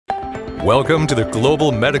Welcome to the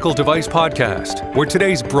Global Medical Device Podcast, where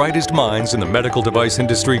today's brightest minds in the medical device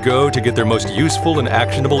industry go to get their most useful and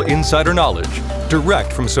actionable insider knowledge,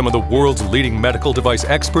 direct from some of the world's leading medical device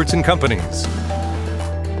experts and companies.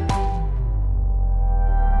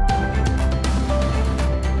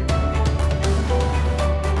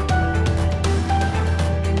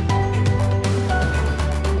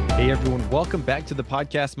 Hey everyone, welcome back to the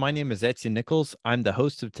podcast. My name is Etienne Nichols. I'm the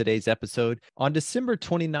host of today's episode. On December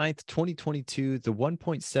 29th, 2022, the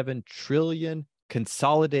 $1.7 trillion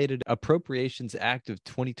Consolidated Appropriations Act of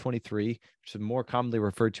 2023, which is more commonly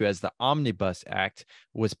referred to as the Omnibus Act,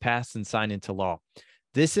 was passed and signed into law.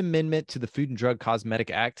 This amendment to the Food and Drug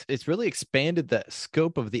Cosmetic Act, it's really expanded the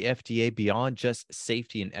scope of the FDA beyond just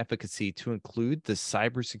safety and efficacy to include the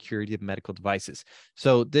cybersecurity of medical devices.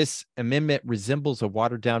 So this amendment resembles a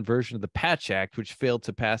watered-down version of the Patch Act, which failed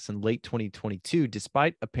to pass in late 2022,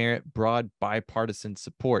 despite apparent broad bipartisan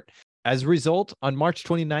support. As a result, on March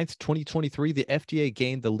 29th, 2023, the FDA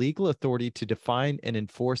gained the legal authority to define and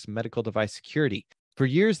enforce medical device security. For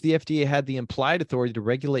years, the FDA had the implied authority to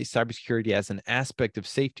regulate cybersecurity as an aspect of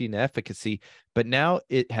safety and efficacy, but now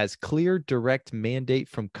it has clear, direct mandate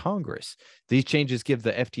from Congress. These changes give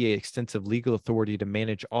the FDA extensive legal authority to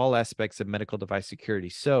manage all aspects of medical device security.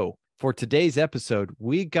 So, for today's episode,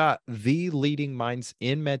 we got the leading minds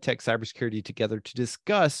in MedTech cybersecurity together to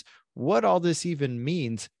discuss what all this even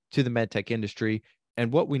means to the MedTech industry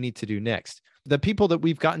and what we need to do next. The people that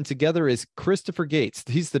we've gotten together is Christopher Gates.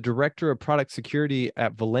 He's the Director of Product Security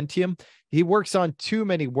at Velentium. He works on too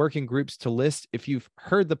many working groups to list. If you've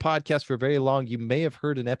heard the podcast for very long, you may have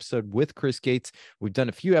heard an episode with Chris Gates. We've done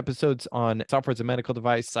a few episodes on software as a medical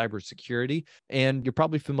device, cybersecurity, and you're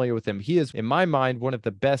probably familiar with him. He is, in my mind, one of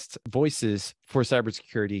the best voices for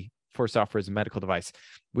cybersecurity for software as a medical device.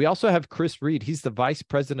 We also have Chris Reed. He's the Vice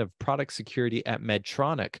President of Product Security at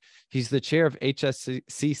Medtronic. He's the chair of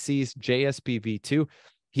HSCC's JSPV2.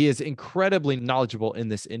 He is incredibly knowledgeable in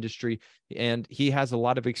this industry, and he has a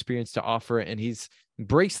lot of experience to offer, and he's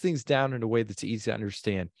breaks things down in a way that's easy to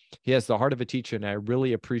understand. He has the heart of a teacher, and I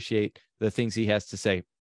really appreciate the things he has to say.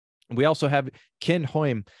 We also have Ken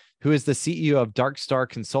Hoyme, who is the CEO of Dark Star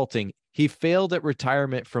Consulting. He failed at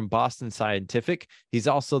retirement from Boston Scientific. He's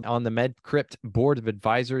also on the MedCrypt Board of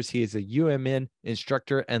Advisors. He is a UMN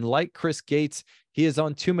instructor. And like Chris Gates, he is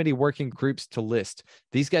on too many working groups to list.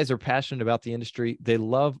 These guys are passionate about the industry. They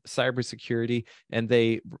love cybersecurity, and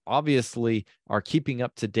they obviously are keeping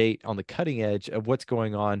up to date on the cutting edge of what's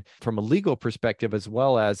going on from a legal perspective, as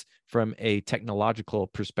well as from a technological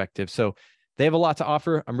perspective. So they have a lot to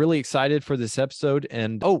offer. I'm really excited for this episode.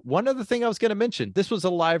 And one other thing I was going to mention, this was a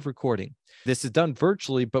live recording. This is done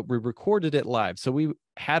virtually, but we recorded it live. So we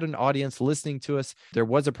had an audience listening to us. There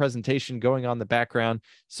was a presentation going on in the background.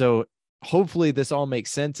 So hopefully this all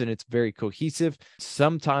makes sense and it's very cohesive.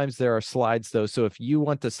 Sometimes there are slides though. So if you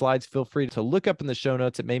want the slides, feel free to look up in the show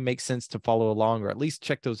notes. It may make sense to follow along, or at least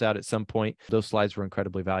check those out at some point. Those slides were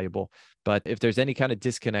incredibly valuable. But if there's any kind of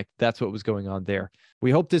disconnect, that's what was going on there.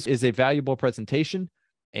 We hope this is a valuable presentation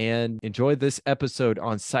and enjoy this episode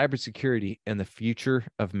on cybersecurity and the future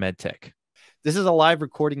of MedTech. This is a live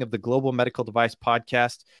recording of the Global Medical Device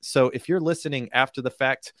Podcast. So if you're listening after the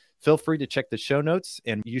fact, feel free to check the show notes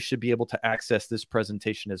and you should be able to access this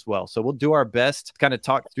presentation as well. So we'll do our best to kind of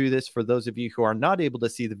talk through this for those of you who are not able to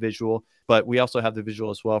see the visual, but we also have the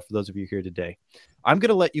visual as well for those of you here today. I'm going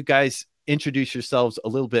to let you guys introduce yourselves a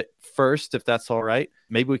little bit first, if that's all right.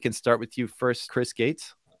 Maybe we can start with you first, Chris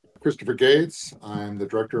Gates. Christopher Gates. I'm the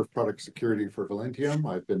Director of Product Security for Velentium.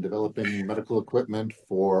 I've been developing medical equipment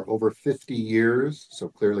for over 50 years, so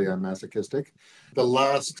clearly I'm masochistic. The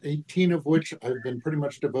last 18 of which I've been pretty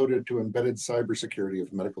much devoted to embedded cybersecurity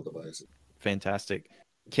of medical devices. Fantastic.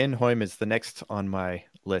 Ken Hoyme is the next on my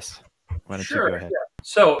list. Why don't you go ahead? Yeah.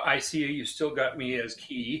 So I see you still got me as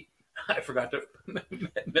Key. I forgot to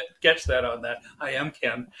catch that on that. I am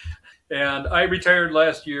Ken. And I retired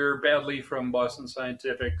last year badly from Boston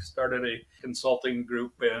Scientific, started a consulting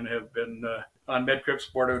group and have been on MedCrypt's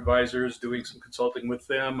Board of Advisors doing some consulting with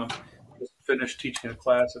them. Just finished teaching a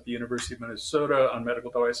class at the University of Minnesota on medical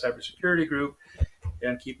device cybersecurity group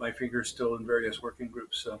and keep my fingers still in various working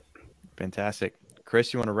groups. So, fantastic.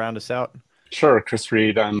 Chris, you want to round us out? Sure. Chris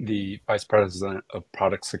Reed. I'm the Vice President of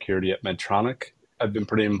Product Security at Medtronic. I've been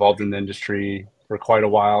pretty involved in the industry for quite a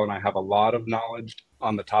while, and I have a lot of knowledge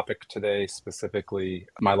on the topic today. Specifically,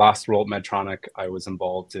 my last role at Medtronic, I was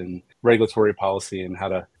involved in regulatory policy and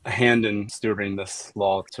had a hand in stewarding this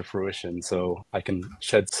law to fruition. So I can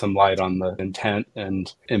shed some light on the intent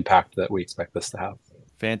and impact that we expect this to have.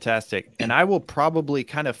 Fantastic. And I will probably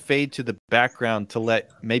kind of fade to the background to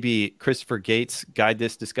let maybe Christopher Gates guide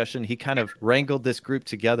this discussion. He kind of wrangled this group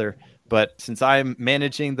together, but since I'm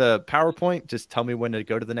managing the PowerPoint, just tell me when to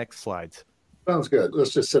go to the next slides. Sounds good.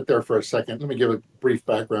 Let's just sit there for a second. Let me give a brief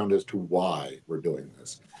background as to why we're doing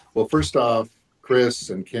this. Well, first off, Chris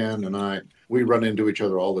and Ken and I, we run into each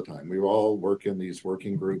other all the time. We all work in these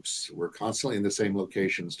working groups. We're constantly in the same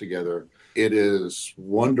locations together. It is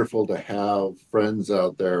wonderful to have friends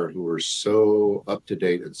out there who are so up to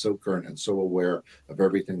date and so current and so aware of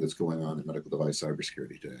everything that's going on in medical device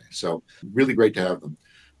cybersecurity today. So really great to have them.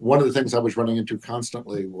 One of the things I was running into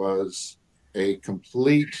constantly was a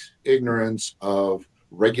complete ignorance of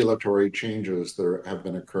regulatory changes that have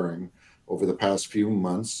been occurring over the past few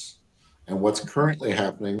months and what's currently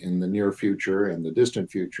happening in the near future and the distant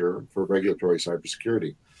future for regulatory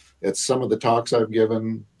cybersecurity. At some of the talks I've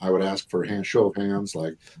given, I would ask for a show of hands,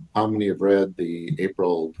 like how many have read the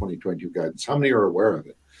April 2022 guidance? How many are aware of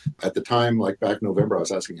it? At the time, like back in November, I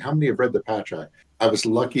was asking how many have read the Patch Act? I was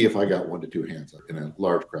lucky if I got 1 to 2 hands up in a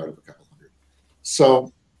large crowd of a couple hundred.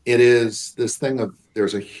 So it is this thing of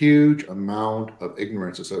there's a huge amount of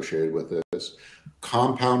ignorance associated with this,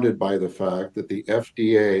 compounded by the fact that the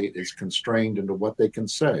FDA is constrained into what they can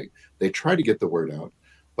say. They try to get the word out,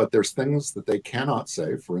 but there's things that they cannot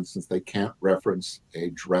say. For instance, they can't reference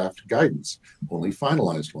a draft guidance, only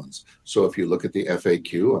finalized ones. So if you look at the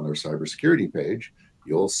FAQ on their cybersecurity page,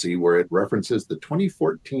 you'll see where it references the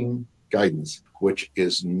 2014 guidance, which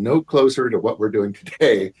is no closer to what we're doing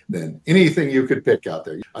today than anything you could pick out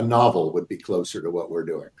there. A novel would be closer to what we're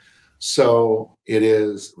doing. So it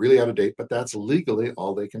is really out of date, but that's legally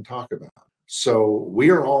all they can talk about. So we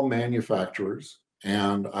are all manufacturers.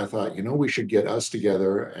 And I thought, we should get us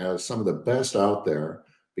together as some of the best out there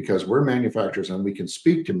because we're manufacturers and we can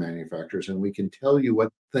speak to manufacturers and we can tell you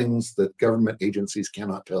what things that government agencies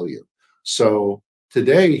cannot tell you. So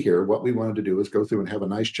today here, what we wanted to do is go through and have a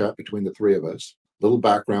nice chat between the three of us, little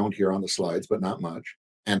background here on the slides, but not much,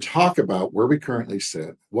 and talk about where we currently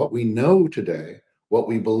sit, what we know today, what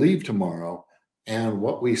we believe tomorrow, and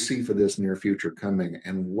what we see for this near future coming,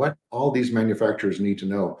 and what all these manufacturers need to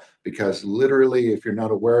know. Because literally, if you're not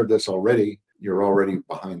aware of this already, you're already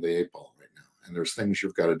behind the 8 ball right now. And there's things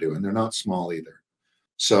you've got to do, and they're not small either.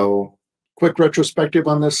 So quick retrospective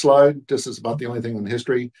on this slide. This is about the only thing in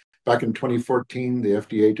history. Back in 2014, the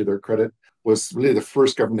FDA, to their credit, was really the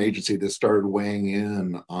first government agency that started weighing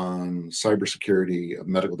in on cybersecurity of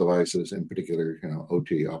medical devices, in particular,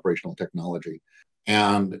 OT, operational technology.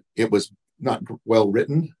 And it was not well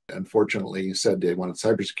written. Unfortunately, said they wanted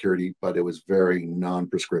cybersecurity, but it was very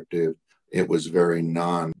non-prescriptive. It was very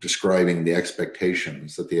non-describing the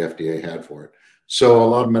expectations that the FDA had for it. So a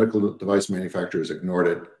lot of medical device manufacturers ignored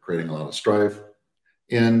it, creating a lot of strife.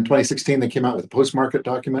 In 2016, they came out with a post-market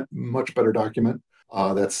document, much better document.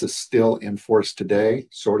 That's still in force today,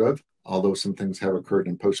 sort of, although some things have occurred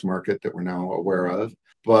in post-market that we're now aware of.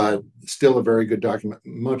 But still a very good document,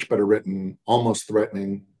 much better written, almost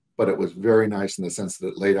threatening, but it was very nice in the sense that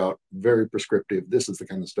it laid out very prescriptive. This is the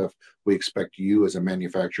kind of stuff we expect you as a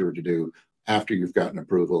manufacturer to do after you've gotten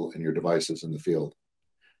approval and your devices in the field.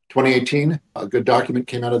 2018, a good document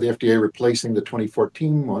came out of the FDA replacing the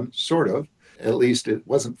 2014 one, sort of. At least it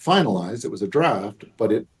wasn't finalized, it was a draft,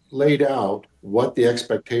 but it laid out what the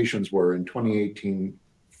expectations were in 2018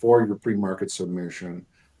 for your pre-market submission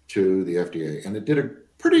to the FDA. And it did a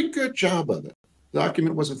pretty good job of it. The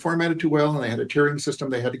document wasn't formatted too well, and they had a tiering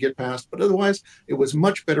system they had to get past, but otherwise it was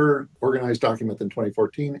much better organized document than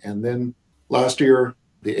 2014. And then last year,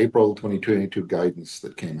 the April 2022 guidance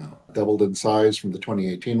that came out doubled in size from the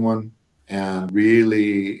 2018 one, and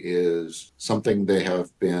really is something they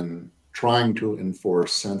have been trying to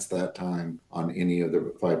enforce since that time on any of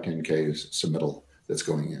the 510Ks submittal that's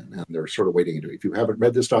going in. And they're sort of waiting to. If you haven't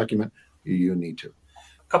read this document, you need to.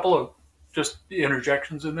 A couple of just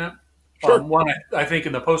interjections in that. Sure. One, I think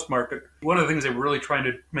in the post-market, one of the things they were really trying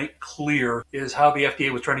to make clear is how the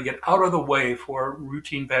FDA was trying to get out of the way for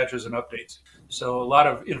routine patches and updates. So a lot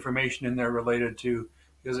of information in there related to,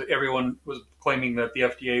 because everyone was claiming that the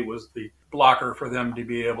FDA was the blocker for them to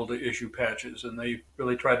be able to issue patches. And they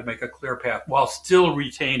really tried to make a clear path while still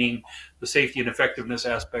retaining the safety and effectiveness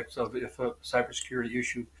aspects of if a cybersecurity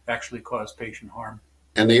issue actually caused patient harm.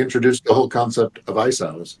 And they introduced the whole concept of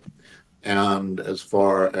ISAs. And as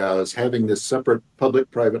far as having this separate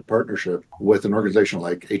public-private partnership with an organization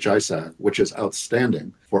like HISAC, which is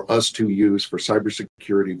outstanding for us to use for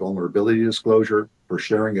cybersecurity vulnerability disclosure, for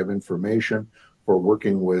sharing of information, for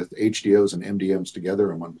working with HDOs and MDMs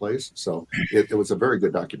together in one place. So it was a very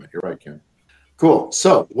good document. You're right, Ken. Cool.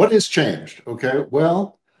 So what has changed? Okay,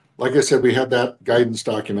 well, Like I said, we had that guidance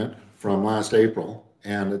document from last April,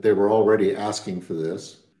 and that they were already asking for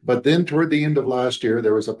this. But then toward the end of last year,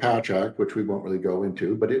 there was a patch act, which we won't really go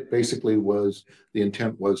into, but it basically was, the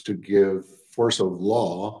intent was to give force of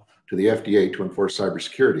law to the FDA to enforce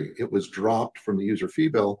cybersecurity. It was dropped from the user fee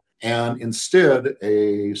bill, and instead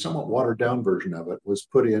a somewhat watered down version of it was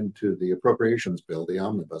put into the appropriations bill, the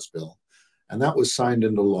Omnibus bill. And that was signed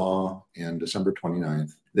into law in December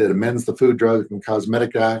 29th. That amends the Food, Drug, and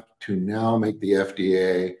Cosmetic Act to now make the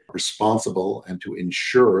FDA responsible and to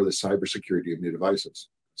ensure the cybersecurity of new devices.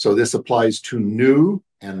 So this applies to new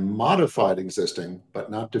and modified existing,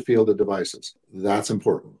 but not to fielded devices. That's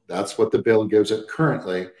important. That's what the bill gives it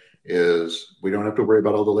currently, is we don't have to worry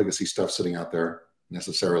about all the legacy stuff sitting out there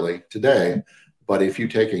necessarily today. But if you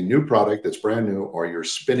take a new product that's brand new, or you're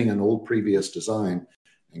spinning an old previous design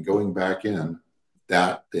and going back in,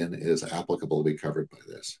 that then is applicable to be covered by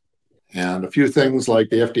this. And a few things like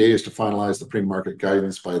the FDA is to finalize the pre-market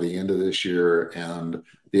guidance by the end of this year, and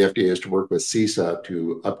the FDA is to work with CISA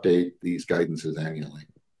to update these guidances annually.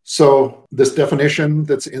 So this definition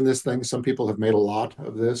that's in this thing, some people have made a lot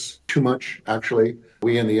of this, too much actually.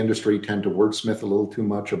 We in the industry tend to wordsmith a little too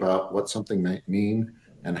much about what something might mean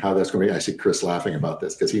and how that's going to be. I see Chris laughing about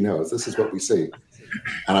this because he knows this is what we see.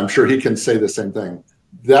 And I'm sure he can say the same thing.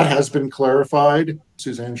 That has been clarified.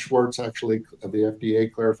 Suzanne Schwartz, actually, of the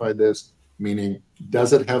FDA, clarified this, meaning,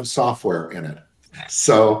 does it have software in it?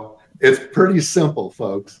 So it's pretty simple,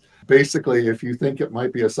 folks. Basically, if you think it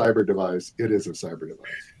might be a cyber device, it is a cyber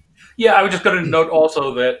device. Yeah, I was just going to note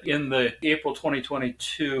also that in the April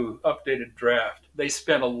 2022 updated draft, they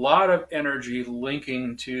spent a lot of energy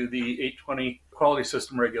linking to the 820 quality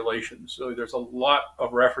system regulations. So there's a lot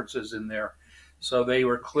of references in there. So they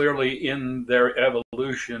were clearly in their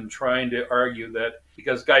evolution trying to argue that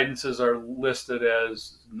because guidances are listed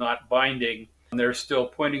as not binding, they're still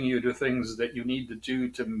pointing you to things that you need to do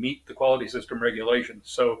to meet the quality system regulations.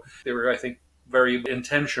 So they were, I think, very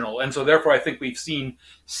intentional. And so therefore, I think we've seen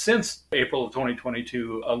since April of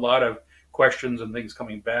 2022, a lot of questions and things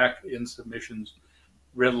coming back in submissions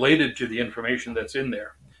related to the information that's in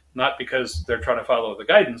there. Not because they're trying to follow the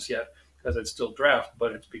guidance yet, because it's still draft,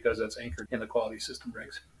 but it's because it's anchored in the quality system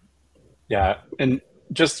regs. Yeah, and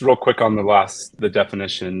just real quick on the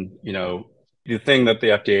definition, the thing that the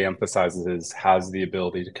FDA emphasizes is has the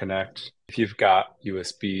ability to connect. If you've got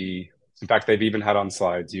USB, in fact, they've even had on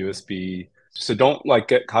slides USB. So don't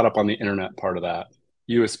get caught up on the internet part of that.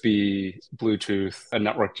 USB, Bluetooth, a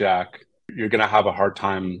network jack, you're going to have a hard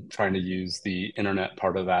time trying to use the internet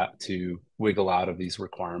part of that to wiggle out of these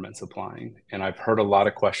requirements applying. And I've heard a lot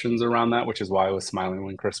of questions around that, which is why I was smiling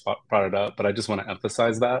when Chris brought it up. But I just want to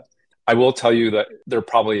emphasize that. I will tell you that there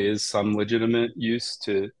probably is some legitimate use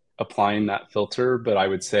to applying that filter, but I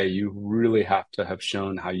would say you really have to have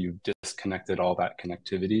shown how you've disconnected all that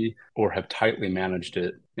connectivity or have tightly managed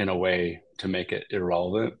it in a way to make it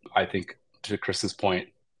irrelevant. I think to Chris's point,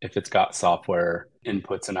 if it's got software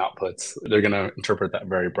inputs and outputs, they're going to interpret that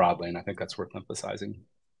very broadly. And I think that's worth emphasizing.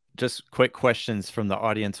 Just quick questions from the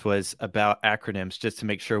audience was about acronyms, just to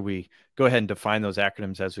make sure we go ahead and define those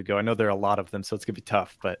acronyms as we go. I know there are a lot of them, so it's going to be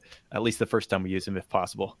tough, but at least the first time we use them if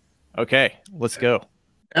possible. Okay, let's go.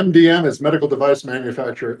 MDM is medical device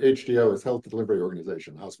manufacturer. HDO is health delivery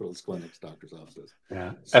organization, hospitals, clinics, doctors' offices.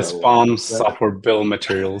 Yeah. So, SBOM, software bill of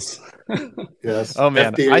materials. Yes. Oh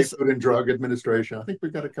man, FDA, Food and Drug Administration. I think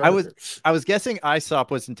we've got it covered. I was guessing ISOP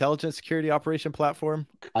was Intelligent Security Operation Platform.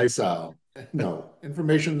 ISAO. No,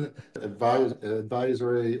 Information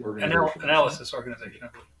Advisory Organization. Analysis organization.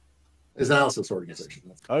 Is analysis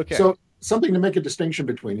organization. Okay. So something to make a distinction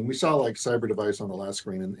between, and we saw cyber device on the last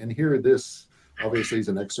screen, and here this obviously is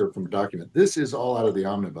an excerpt from a document. This is all out of the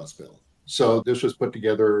Omnibus bill. So this was put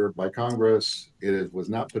together by Congress. It was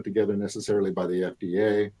not put together necessarily by the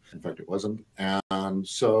FDA. In fact, it wasn't. And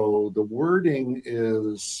so the wording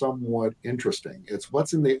is somewhat interesting. It's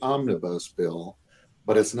what's in the Omnibus bill,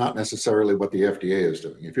 but it's not necessarily what the FDA is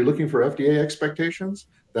doing. If you're looking for FDA expectations,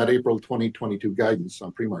 that April 2022 guidance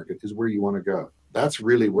on pre-market is where you want to go. That's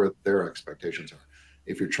really where their expectations are.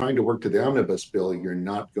 If you're trying to work to the Omnibus bill, you're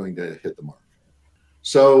not going to hit the mark.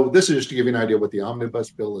 So this is just to give you an idea what the Omnibus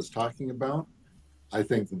bill is talking about. I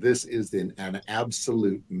think this is an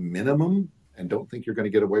absolute minimum, and don't think you're going to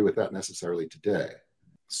get away with that necessarily today.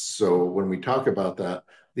 So when we talk about that,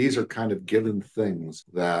 these are kind of given things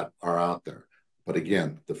that are out there. But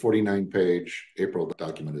again, the 49-page April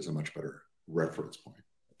document is a much better reference point.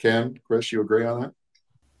 Ken, Chris, you agree on that?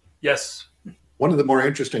 Yes. One of the more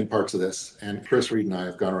interesting parts of this, and Chris Reed and I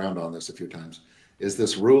have gone around on this a few times, is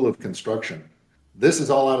this rule of construction. This is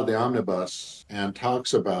all out of the Omnibus and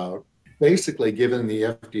talks about basically given the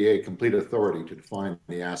FDA complete authority to define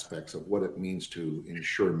the aspects of what it means to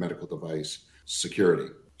ensure medical device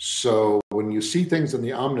security. So when you see things in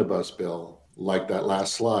the omnibus bill, like that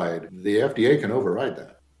last slide, the FDA can override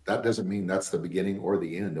that. That doesn't mean that's the beginning or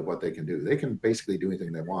the end of what they can do. They can basically do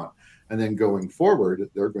anything they want. And then going forward,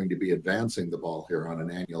 they're going to be advancing the ball here on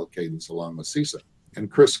an annual cadence along with CISA.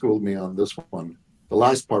 And Chris schooled me on this one. The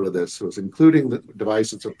last part of this was including the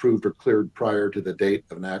device that's approved or cleared prior to the date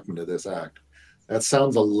of enactment of this act. That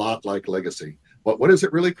sounds a lot like legacy. But what is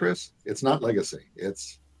it really, Chris? It's not legacy.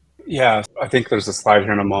 Yeah, I think there's a slide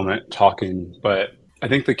here in a moment talking, but I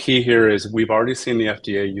think the key here is we've already seen the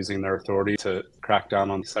FDA using their authority to crack down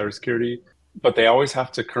on cybersecurity, but they always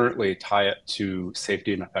have to currently tie it to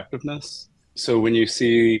safety and effectiveness. So when you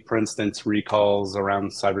see, for instance, recalls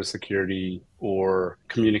around cybersecurity or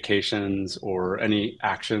communications or any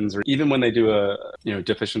actions, or even when they do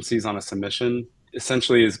deficiencies on a submission,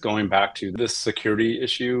 essentially is going back to this security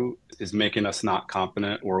issue is making us not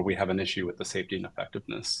confident, or we have an issue with the safety and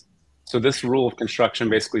effectiveness. So this rule of construction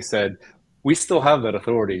basically said, we still have that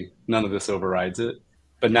authority. None of this overrides it.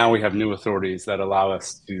 But now we have new authorities that allow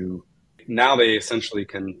us to, now they essentially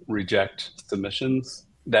can reject submissions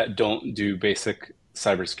that don't do basic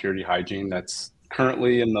cybersecurity hygiene that's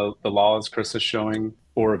currently in the law, as Chris is showing,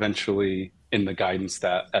 or eventually in the guidance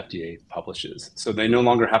that FDA publishes. So they no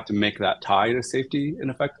longer have to make that tie to safety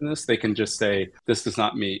and effectiveness. They can just say, this does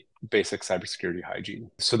not meet basic cybersecurity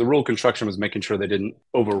hygiene. So the rule of construction was making sure they didn't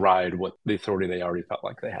override what the authority they already felt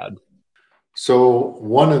like they had. So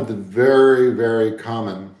one of the very, very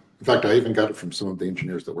common, in fact, I even got it from some of the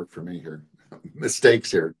engineers that work for me here,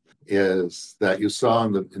 mistakes here, is that you saw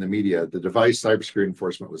in the media, the device cybersecurity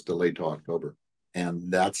enforcement was delayed to October.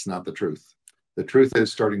 And that's not the truth. The truth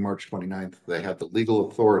is, starting March 29th, they have the legal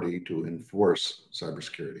authority to enforce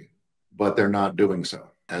cybersecurity, but they're not doing so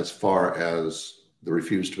as far as the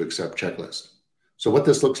refuse to accept checklist. So what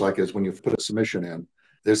this looks like is when you put a submission in,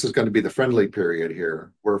 this is going to be the friendly period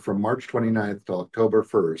here, where from March 29th to October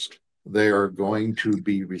 1st, they are going to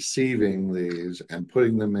be receiving these and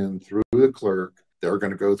putting them in through the clerk. They're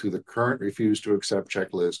going to go through the current refuse to accept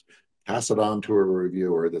checklist, pass it on to a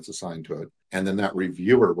reviewer that's assigned to it. And then that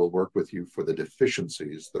reviewer will work with you for the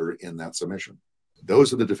deficiencies that are in that submission.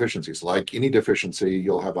 Those are the deficiencies. Like any deficiency,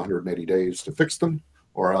 you'll have 180 days to fix them,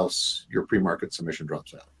 or else your pre-market submission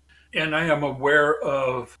drops out. And I am aware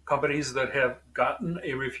of companies that have gotten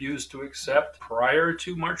a refuse to accept prior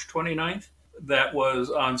to March 29th that was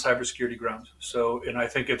on cybersecurity grounds. So, and I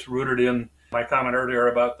think it's rooted in my comment earlier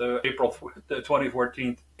about the April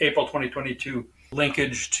 2022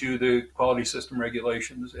 linkage to the quality system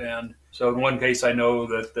regulations. And so in one case, I know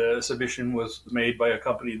that the submission was made by a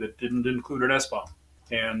company that didn't include an SBOM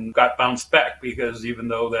and got bounced back, because even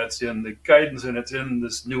though that's in the guidance and it's in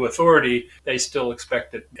this new authority, they still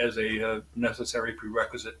expect it as a necessary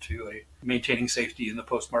prerequisite to maintaining safety in the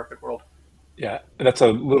post-market world. Yeah, that's a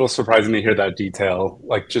little surprising to hear that detail.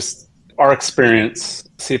 Like, just our experience,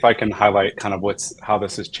 see if I can highlight kind of how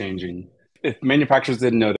this is changing. If manufacturers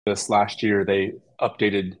didn't know this, last year they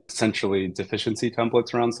updated essentially deficiency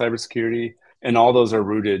templates around cybersecurity, and all those are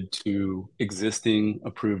rooted to existing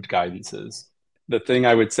approved guidances. The thing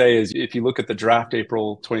I would say is, if you look at the draft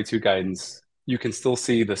April 22 guidance, you can still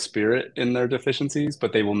see the spirit in their deficiencies,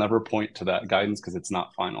 but they will never point to that guidance because it's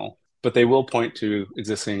not final. But they will point to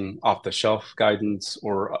existing off-the-shelf guidance,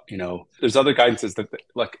 or, there's other guidances that,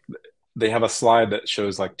 like, they have a slide that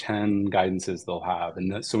shows like 10 guidances they'll have.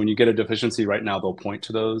 And so when you get a deficiency right now, they'll point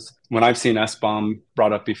to those. When I've seen SBOM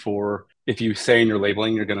brought up before, if you say in your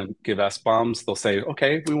labeling you're going to give SBOMs, they'll say,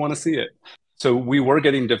 okay, we want to see it. So we were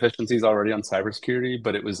getting deficiencies already on cybersecurity,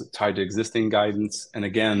 but it was tied to existing guidance. And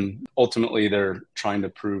again, ultimately, they're trying to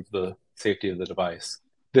prove the safety of the device.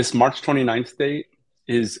 This March 29th date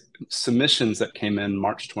is submissions that came in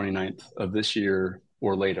March 29th of this year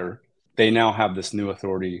or later. They now have this new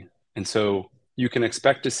authority. And so you can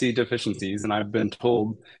expect to see deficiencies. And I've been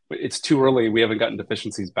told it's too early. We haven't gotten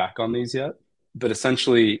deficiencies back on these yet. But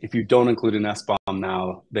essentially, if you don't include an SBOM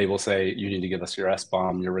now, they will say, you need to give us your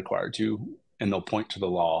SBOM, you're required to, and they'll point to the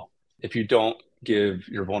law. If you don't, give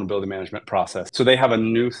your vulnerability management process. So they have a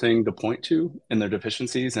new thing to point to in their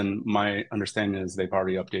deficiencies. And my understanding is they've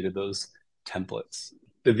already updated those templates.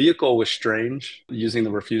 The vehicle was strange, using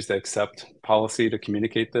the refuse to accept policy to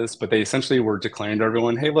communicate this, but they essentially were declaring to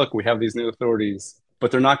everyone, hey, look, we have these new authorities,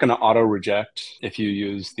 but they're not going to auto reject if you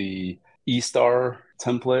use the E-Star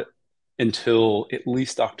template until at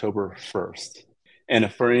least October 1st. And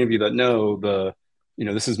if for any of you that know,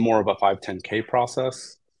 this is more of a 510K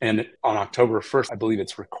process. And on October 1st, I believe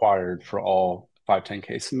it's required for all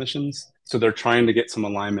 510K submissions. So they're trying to get some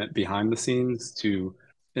alignment behind the scenes to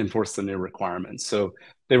enforce the new requirements. So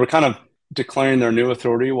they were kind of declaring their new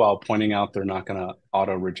authority while pointing out they're not going to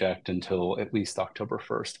auto reject until at least October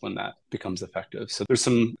 1st when that becomes effective. So there's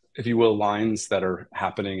some, if you will, lines that are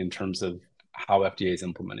happening in terms of how FDA is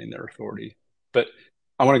implementing their authority. But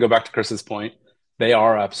I want to go back to Chris's point. They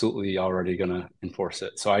are absolutely already going to enforce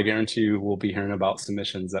it. So I guarantee you we'll be hearing about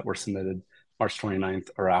submissions that were submitted March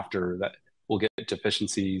 29th or after that will get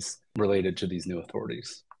deficiencies related to these new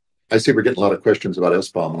authorities. I see we're getting a lot of questions about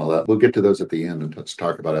SBOM and all that. We'll get to those at the end and let's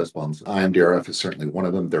talk about SBOMs. IMDRF is certainly one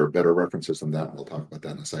of them. There are better references than that. And we'll talk about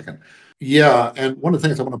that in a second. Yeah, and one of the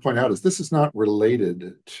things I want to point out is this is not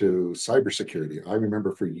related to cybersecurity. I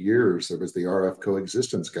remember for years there was the RF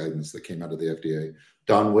coexistence guidance that came out of the FDA.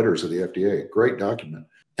 Don Witters of the FDA, great document.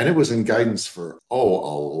 And it was in guidance for, a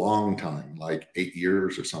long time, like 8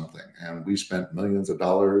 years or something. And we spent millions of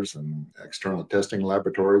dollars and external testing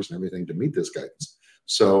laboratories and everything to meet this guidance.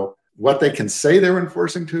 So what they can say they're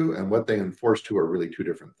enforcing to and what they enforce to are really two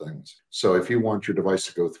different things. So if you want your device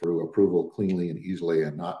to go through approval cleanly and easily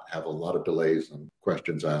and not have a lot of delays and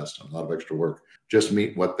questions asked and a lot of extra work, just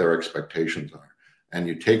meet what their expectations are. And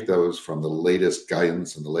you take those from the latest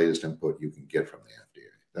guidance and the latest input you can get from the FDA.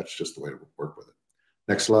 That's just the way to work with it.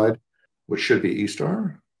 Next slide, which should be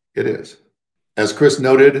eStar. It is. As Chris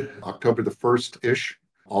noted, October the 1st-ish,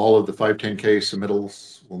 all of the 510K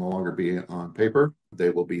submittals will no longer be on paper. They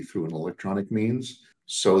will be through an electronic means.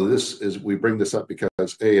 So we bring this up because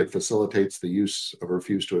A, it facilitates the use of a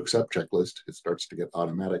refuse to accept checklist. It starts to get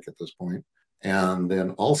automatic at this point. And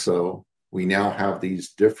then also, we now have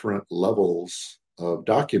these different levels of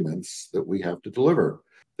documents that we have to deliver.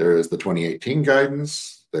 There is the 2018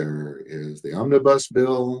 guidance, there is the Omnibus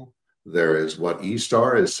bill, there is what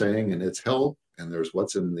eStar is saying in its help, and there's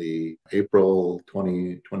what's in the April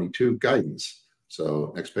 2022 guidance.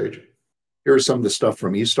 So next page. Here's some of the stuff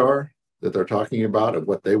from eStar that they're talking about of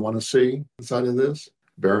what they want to see inside of this.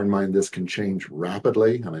 Bear in mind, this can change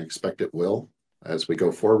rapidly, and I expect it will as we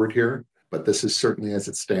go forward here. But this is certainly as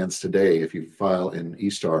it stands today, if you file in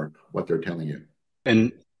eStar, what they're telling you.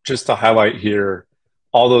 And just to highlight here,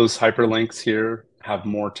 all those hyperlinks here have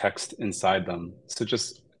more text inside them. So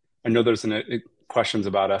I know there's questions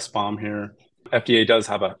about SBOM here. FDA does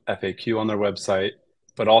have a FAQ on their website,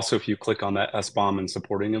 but also if you click on that SBOM and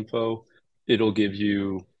supporting info, it'll give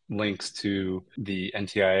you links to the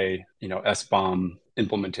NTIA, SBOM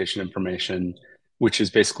implementation information, which is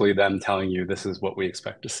basically them telling you this is what we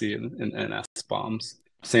expect to see in SBOMs.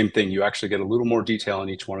 Same thing, you actually get a little more detail in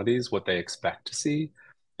each one of these, what they expect to see.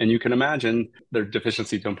 And you can imagine their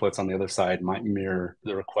deficiency templates on the other side might mirror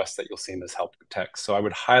the requests that you'll see in this help text. So I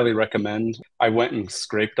would highly recommend. I went and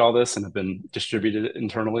scraped all this and have been distributed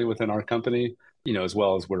internally within our company, as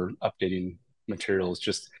well as we're updating materials.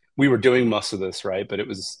 We were doing most of this, right? But it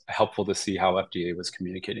was helpful to see how FDA was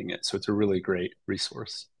communicating it. So it's a really great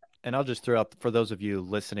resource. And I'll just throw out for those of you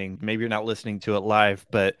listening, maybe you're not listening to it live,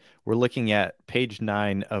 but we're looking at page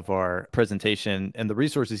 9 of our presentation, and the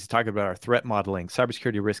resources he's talking about are threat modeling,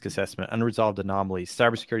 cybersecurity risk assessment, unresolved anomalies,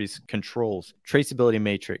 cybersecurity controls, traceability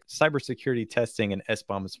matrix, cybersecurity testing, and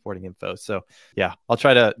SBOM supporting info. So yeah, I'll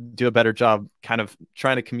try to do a better job kind of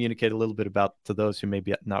trying to communicate a little bit about to those who may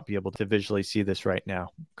not be able to visually see this right now.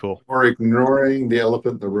 Cool. Or ignoring the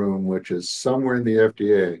elephant in the room, which is somewhere in the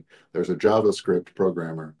FDA, there's a JavaScript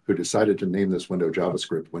programmer who decided to name this window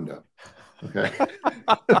JavaScript window. Okay.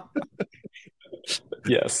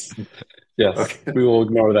 Yes. Okay. We will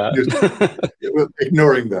ignore that.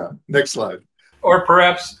 Ignoring that. Next slide. Or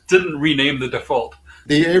perhaps didn't rename the default.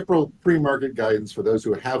 The April pre-market guidance, for those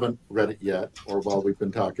who haven't read it yet, or while we've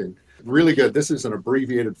been talking, really good. This is an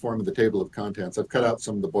abbreviated form of the table of contents. I've cut out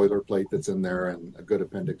some of the boilerplate that's in there and a good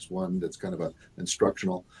appendix 1 that's kind of an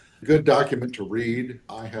instructional. Good document to read.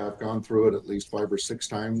 I have gone through it at least 5 or 6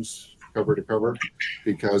 times, cover to cover,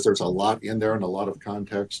 because there's a lot in there and a lot of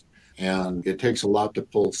context. And it takes a lot to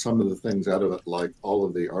pull some of the things out of it, like all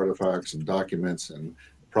of the artifacts and documents and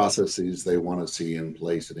processes they want to see in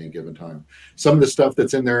place at any given time. Some of the stuff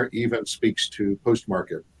that's in there even speaks to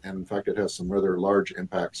post-market. And in fact, it has some rather large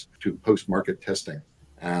impacts to post-market testing.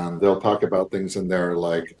 And they'll talk about things in there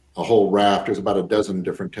like a whole raft. There's about a dozen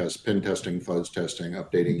different tests: pin testing, fuzz testing,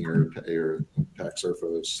 updating your attack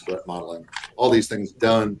surface, threat modeling, all these things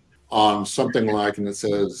done on something like, and it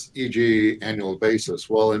says, e.g. annual basis.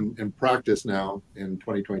 Well, in practice now, in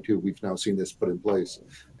 2022, we've now seen this put in place.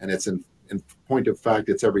 And it's in point of fact,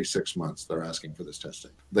 it's every 6 months they're asking for this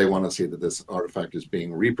testing. They want to see that this artifact is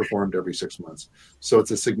being reperformed every 6 months. So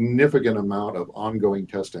it's a significant amount of ongoing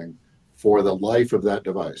testing for the life of that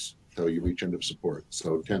device. until you reach end of support.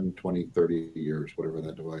 So 10, 20, 30 years, whatever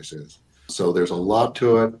that device is. So there's a lot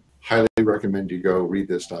to it. Highly recommend you go read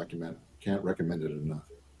this document. Can't recommend it enough.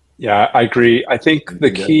 Yeah, I agree. I think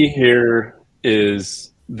the key here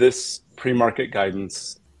is this pre-market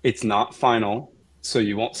guidance. It's not final, so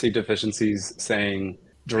you won't see deficiencies saying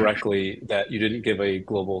directly that you didn't give a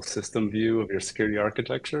global system view of your security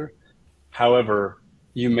architecture. However,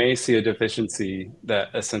 you may see a deficiency that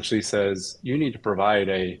essentially says you need to provide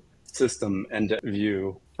a system end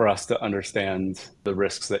view for us to understand the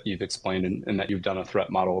risks that you've explained and that you've done a threat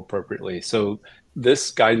model appropriately. So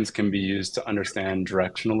this guidance can be used to understand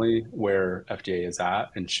directionally where FDA is at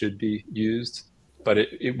and should be used, but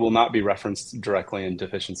it will not be referenced directly in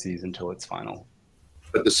deficiencies until it's final.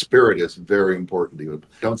 But the spirit is very important.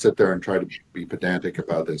 Don't sit there and try to be pedantic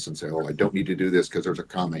about this and say, oh, I don't need to do this because there's a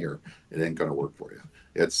comma here. It ain't going to work for you.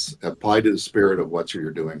 It's applied to the spirit of what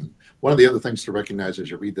you're doing. One of the other things to recognize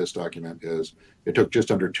as you read this document is it took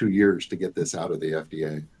just under 2 years to get this out of the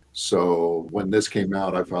FDA. So when this came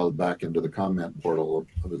out, I filed back into the comment portal.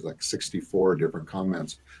 It was like 64 different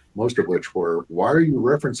comments, most of which were, why are you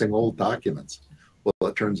referencing old documents? Well,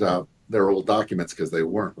 it turns out they're old documents because they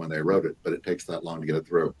weren't when they wrote it, but it takes that long to get it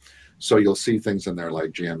through. So you'll see things in there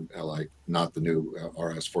like like not the new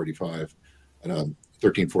RS-45 and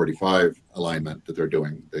 1345 alignment that they're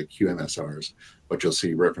doing, the QMSRs, but you'll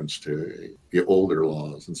see reference to the older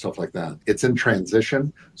laws and stuff like that. It's in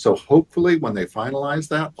transition. So hopefully when they finalize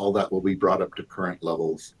that, all that will be brought up to current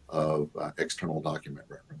levels of external document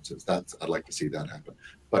references. I'd like to see that happen.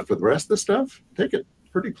 But for the rest of the stuff, take it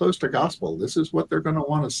pretty close to gospel. This is what they're going to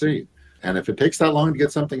want to see. And if it takes that long to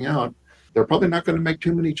get something out, they're probably not going to make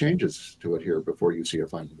too many changes to it here before you see a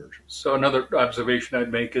final version. So another observation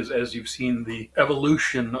I'd make is, as you've seen the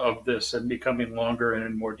evolution of this and becoming longer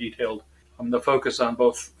and more detailed, the focus on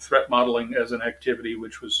both threat modeling as an activity,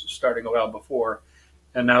 which was starting a while before,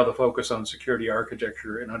 and now the focus on security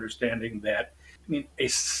architecture and understanding that, a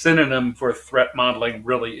synonym for threat modeling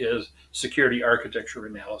really is security architecture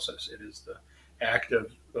analysis. It is the act of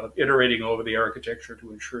iterating over the architecture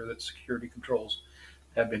to ensure that security controls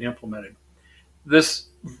have been implemented. This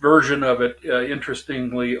version of it,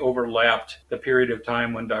 interestingly, overlapped the period of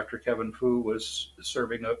time when Dr. Kevin Fu was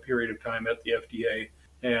serving a period of time at the FDA.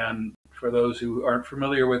 And for those who aren't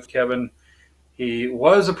familiar with Kevin, he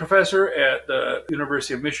was a professor at the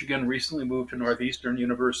University of Michigan, recently moved to Northeastern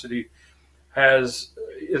University,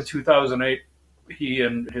 in 2008, he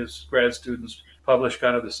and his grad students published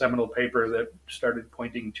kind of the seminal paper that started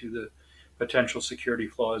pointing to the potential security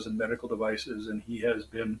flaws in medical devices, and he has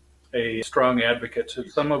been a strong advocate. So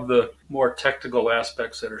some of the more technical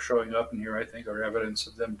aspects that are showing up in here, I think, are evidence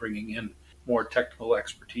of them bringing in more technical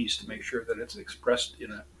expertise to make sure that it's expressed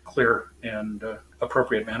in a clear and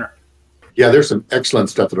appropriate manner. Yeah, there's some excellent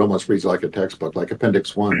stuff that almost reads like a textbook, like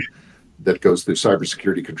Appendix 1, that goes through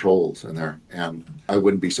cybersecurity controls in there. And I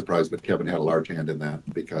wouldn't be surprised if Kevin had a large hand in that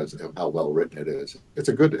because of how well written it is. It's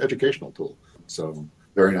a good educational tool. So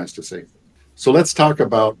very nice to see. So let's talk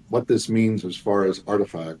about what this means as far as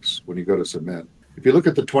artifacts when you go to submit. If you look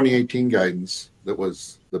at the 2018 guidance, that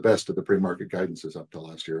was the best of the pre-market guidances up to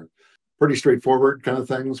last year. Pretty straightforward kind of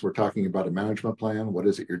things. We're talking about a management plan. What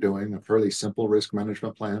is it you're doing? A fairly simple risk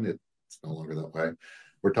management plan. It's no longer that way.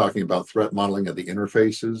 We're talking about threat modeling of the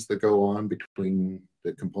interfaces that go on between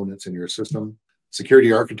the components in your system.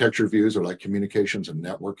 Security architecture views are like communications and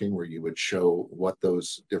networking, where you would show what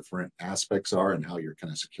those different aspects are and how you're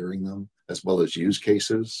kind of securing them, as well as use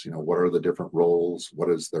cases. What are the different roles?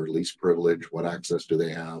 What is their least privilege? What access do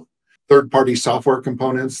they have? Third-party software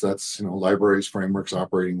components, that's libraries, frameworks,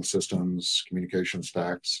 operating systems, communication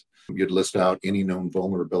stacks. You'd list out any known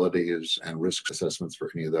vulnerabilities and risk assessments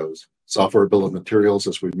for any of those. Software bill of materials,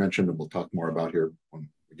 as we've mentioned, and we'll talk more about here when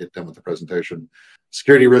we get done with the presentation.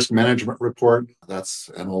 Security risk management report, that's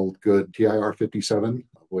an old good TIR 57,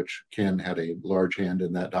 which Ken had a large hand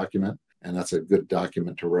in that document, and that's a good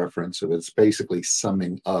document to reference. So it's basically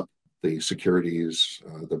summing up the securities,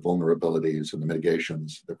 the vulnerabilities, and the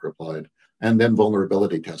mitigations that were applied, and then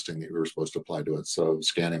vulnerability testing that we were supposed to apply to it. So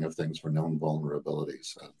scanning of things for known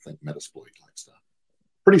vulnerabilities, I think Metasploit-like stuff.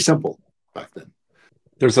 Pretty simple back then.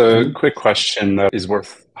 There's a quick question that is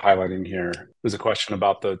worth highlighting here. There's a question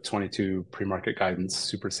about the 22 pre-market guidance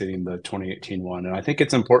superseding the 2018 one. And I think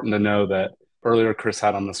it's important to know that earlier Chris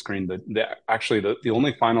had on the screen that the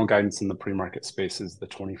only final guidance in the pre-market space is the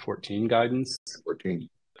 2014 guidance. 14.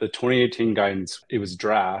 The 2018 guidance, it was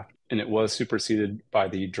draft, and it was superseded by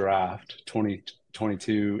the draft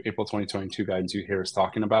 2022, April 2022 guidance you hear us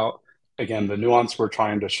talking about. Again, the nuance we're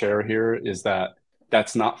trying to share here is that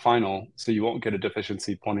that's not final, so you won't get a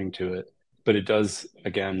deficiency pointing to it. but it does,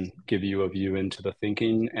 again, give you a view into the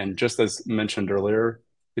thinking. And just as mentioned earlier,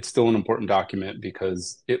 it's still an important document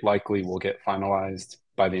because it likely will get finalized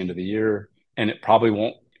by the end of the year, and it probably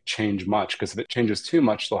won't change much, because if it changes too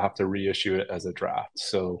much, they'll have to reissue it as a draft.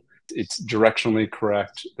 So it's directionally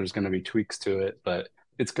correct. There's going to be tweaks to it, but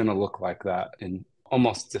it's going to look like that in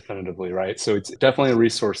almost definitively, right? So it's definitely a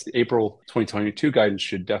resource. The April 2022 guidance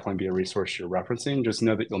should definitely be a resource you're referencing. Just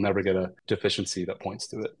know that you'll never get a deficiency that points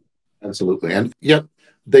to it. Absolutely. And yet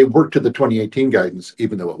they worked to the 2018 guidance,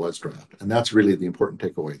 even though it was draft. And that's really the important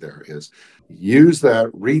takeaway there is use that,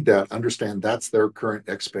 read that, understand that's their current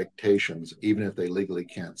expectations, even if they legally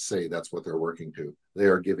can't say that's what they're working to. They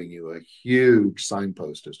are giving you a huge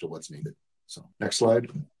signpost as to what's needed. So next slide.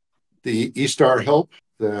 The E-Star help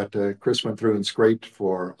that Chris went through and scraped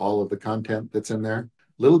for all of the content that's in there.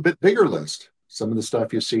 A little bit bigger list. Some of the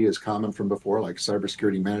stuff you see is common from before, like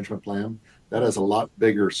Cybersecurity Management Plan. That has a lot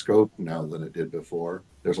bigger scope now than it did before.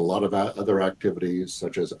 There's a lot of other activities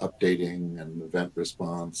such as updating and event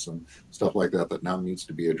response and stuff like that that now needs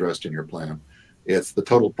to be addressed in your plan. It's the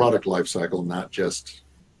total product lifecycle, not just,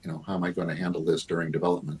 how am I going to handle this during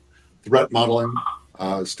development? Threat modeling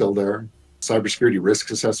is still there. Cybersecurity risk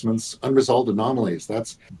assessments, unresolved anomalies,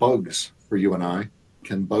 that's bugs for you and I.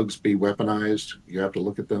 Can bugs be weaponized? You have to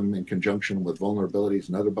look at them in conjunction with vulnerabilities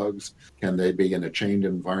and other bugs. Can they be in a chained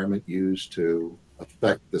environment used to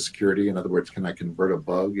affect the security? In other words, can I convert a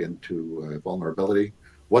bug into a vulnerability?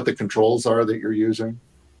 What the controls are that you're using,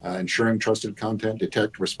 ensuring trusted content,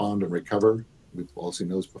 detect, respond, and recover. We've all seen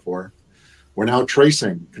those before. We're now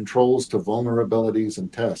tracing controls to vulnerabilities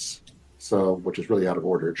and tests. So, which is really out of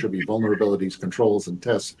order. It should be vulnerabilities, controls, and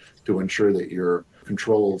tests to ensure that your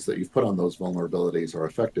controls that you've put on those vulnerabilities are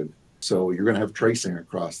effective. So you're going to have tracing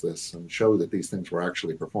across this and show that these things were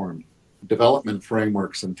actually performed. Development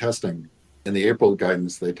frameworks and testing. In the April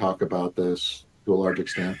guidance, they talk about this to a large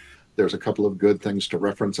extent. There's a couple of good things to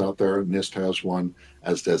reference out there. NIST has one,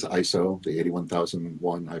 as does ISO, the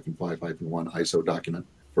 81001-5-1 ISO document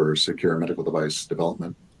for secure medical device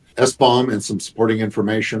development. SBOM and some supporting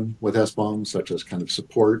information with SBOM, such as kind of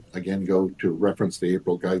support. Again, go to reference the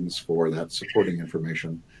April guidance for that supporting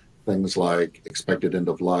information. Things like expected end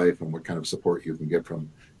of life and what kind of support you can get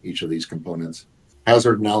from each of these components.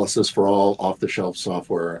 Hazard analysis for all off-the-shelf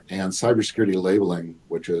software, and cybersecurity labeling,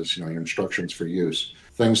 which is your instructions for use.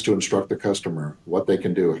 Things to instruct the customer, what they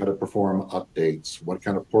can do, how to perform updates, what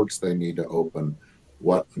kind of ports they need to open,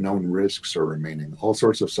 what known risks are remaining, all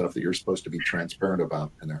sorts of stuff that you're supposed to be transparent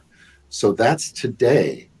about in there. So that's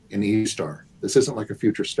today in E-Star. This isn't like a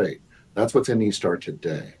future state. That's what's in E-Star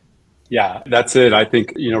today. Yeah, that's it. I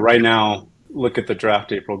think, right now, look at the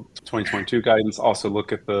draft April 2022 guidance. Also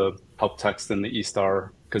look at the help text in the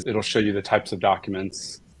E-Star, because it'll show you the types of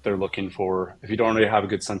documents they're looking for. If you don't already have a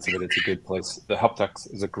good sense of it, it's a good place. The help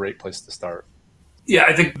text is a great place to start. Yeah,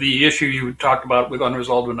 I think the issue you talked about with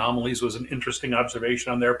unresolved anomalies was an interesting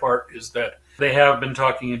observation on their part, is that they have been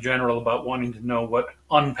talking in general about wanting to know what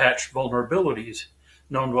unpatched vulnerabilities,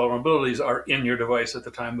 known vulnerabilities are in your device at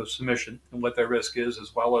the time of submission and what their risk is,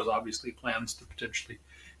 as well as obviously plans to potentially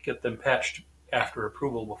get them patched after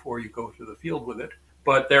approval before you go to the field with it.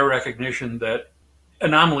 But their recognition that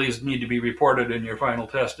anomalies need to be reported in your final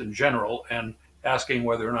test in general, and asking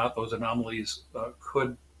whether or not those anomalies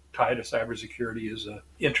could tie to cybersecurity is an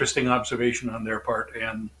interesting observation on their part,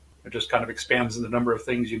 and it just kind of expands the number of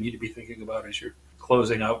things you need to be thinking about as you're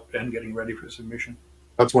closing out and getting ready for submission.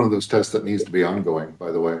 That's one of those tests that needs to be ongoing,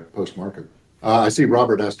 by the way, post-market. I see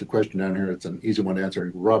Robert asked a question down here. It's an easy one to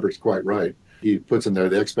answer. Robert's quite right. He puts in there,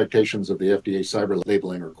 the expectations of the FDA cyber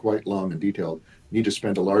labeling are quite long and detailed. Need to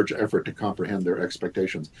spend a large effort to comprehend their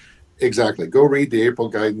expectations. Exactly. Go read the April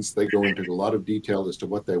guidance. They go into a lot of detail as to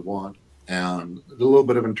what they want. And a little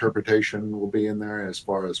bit of interpretation will be in there as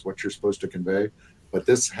far as what you're supposed to convey. But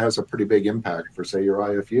this has a pretty big impact for, say, your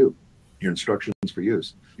IFU, your instructions for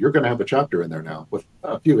use. You're going to have a chapter in there now with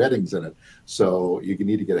a few headings in it. So you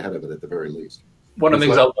need to get ahead of it at the very least. One of the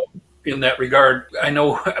things I'll in that regard, I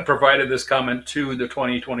know I provided this comment to the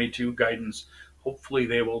 2022 guidance. Hopefully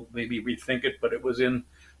they will maybe rethink it, but it was in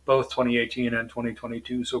both 2018 and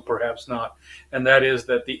 2022, so perhaps not. And that is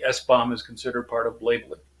that the SBOM is considered part of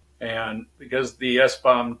labeling. And because the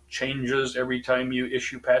SBOM changes every time you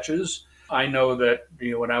issue patches, I know that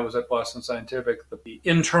when I was at Boston Scientific, the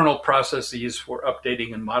internal processes for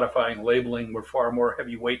updating and modifying labeling were far more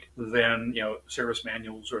heavyweight than service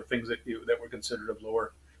manuals or things that were considered of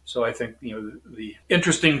lower. So I think the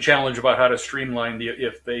interesting challenge about how to streamline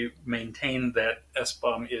if they maintain that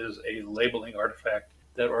SBOM is a labeling artifact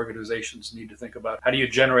that organizations need to think about. How do you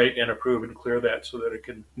generate and approve and clear that so that it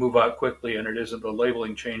can move out quickly and it isn't the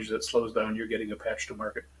labeling change that slows down you getting a patch to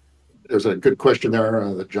market? There's a good question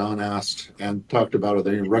there that John asked and talked about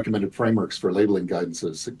the recommended frameworks for labeling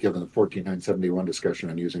guidances, given the 14971 discussion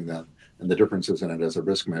on using that and the differences in it as a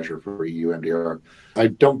risk measure for EU MDR. I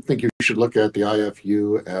don't think you should look at the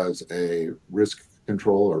IFU as a risk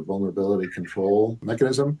control or vulnerability control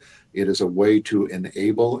mechanism. It is a way to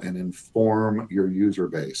enable and inform your user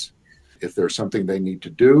base. If there's something they need to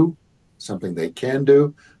do, something they can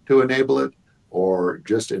do to enable it, or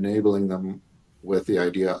just enabling them with the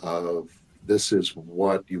idea of this is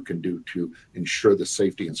what you can do to ensure the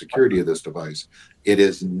safety and security of this device. It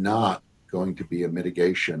is not going to be a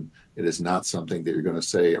mitigation. It is not something that you're going to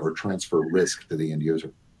say or transfer risk to the end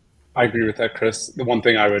user. I agree with that, Chris. The one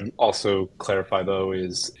thing I would also clarify, though,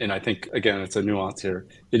 is, and I think, again, it's a nuance here,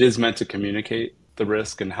 it is meant to communicate the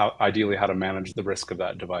risk and how ideally how to manage the risk of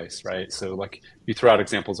that device, right? So like you threw out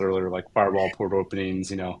examples earlier, like firewall port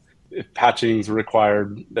openings, if patching is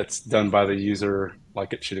required, that's done by the user,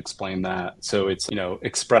 like it should explain that. So it's,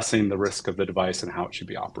 expressing the risk of the device and how it should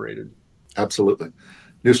be operated. Absolutely.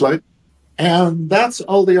 New slide. And that's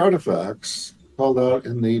all the artifacts called out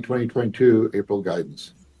in the 2022 April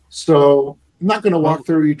guidance. So I'm not going to walk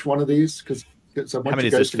through each one of these because I want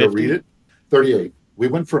you guys to go read it. 38. We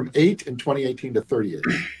went from 8 in 2018 to 38.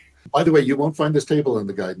 By the way, you won't find this table in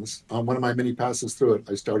the guidance. On one of my many passes through it,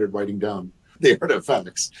 I started writing down the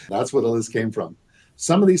artifacts. That's where the list came from.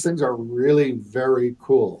 Some of these things are really very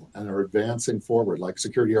cool and are advancing forward, like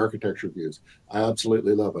security architecture views. I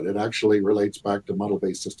absolutely love it. It actually relates back to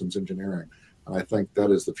model-based systems engineering. And I think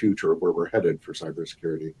that is the future of where we're headed for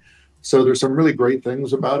cybersecurity. So there's some really great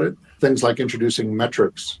things about it. Things like introducing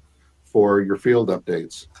metrics for your field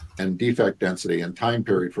updates and defect density and time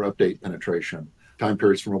period for update penetration, time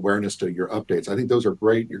periods from awareness to your updates. I think those are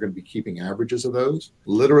great. You're going to be keeping averages of those.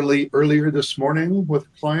 Literally earlier this morning with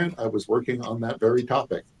a client, I was working on that very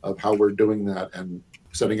topic of how we're doing that and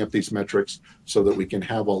setting up these metrics so that we can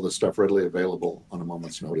have all this stuff readily available on a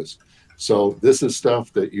moment's notice. So this is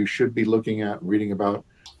stuff that you should be looking at and reading about.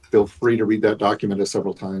 Feel free to read that document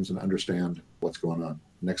several times and understand what's going on.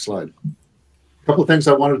 Next slide. A couple of things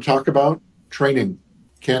I wanted to talk about. Training.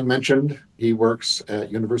 Ken mentioned he works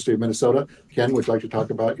at University of Minnesota. Ken, would you like to talk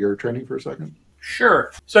about your training for a second?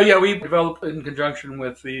 Sure. So yeah, we developed in conjunction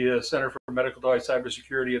with the Center for Medical Device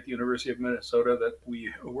Cybersecurity at the University of Minnesota that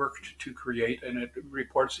we worked to create, and it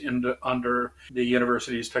reports under the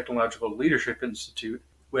university's Technological Leadership Institute,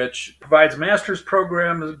 which provides master's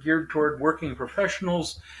programs geared toward working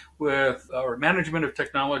professionals with or management of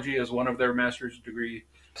technology as one of their master's degree.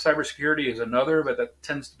 Cybersecurity is another, but that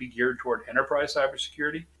tends to be geared toward enterprise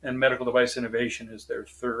cybersecurity, and medical device innovation is their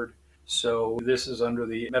third. So this is under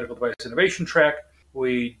the medical device innovation track.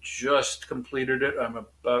 We just completed it. I'm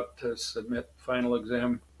about to submit final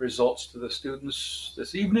exam results to the students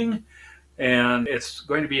this evening. And it's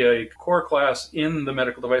going to be a core class in the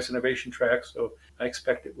medical device innovation track. So I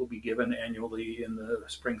expect it will be given annually in the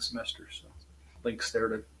spring semester. So links there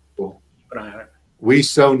to keep an eye on it. We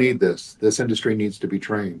so need this. This industry needs to be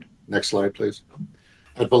trained. Next slide, please.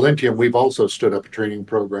 At Velentium, we've also stood up a training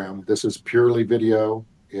program. This is purely video.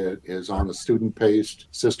 It is on a student-paced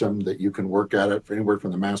system that you can work at it for anywhere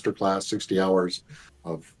from the master class, 60 hours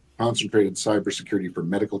of concentrated cybersecurity for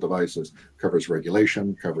medical devices, covers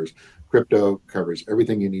regulation, covers crypto, covers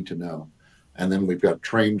everything you need to know. And then we've got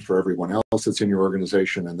trained for everyone else that's in your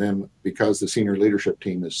organization. And then because the senior leadership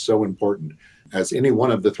team is so important, as any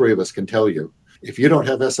one of the three of us can tell you, if you don't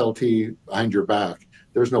have SLT behind your back,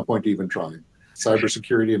 there's no point to even trying.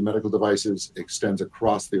 Cybersecurity and medical devices extends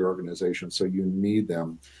across the organization, so you need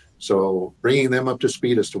them. So bringing them up to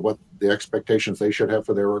speed as to what the expectations they should have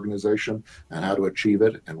for their organization and how to achieve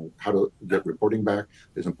it and how to get reporting back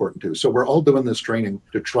is important too. So we're all doing this training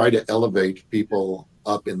to try to elevate people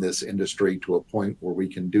up in this industry to a point where we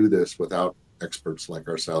can do this without experts like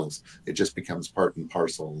ourselves. It just becomes part and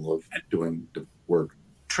parcel of doing the work.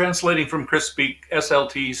 Translating from Chris speak,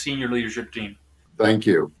 SLT, Senior Leadership Team. Thank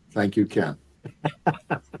you. Thank you, Ken.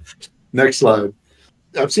 Next slide.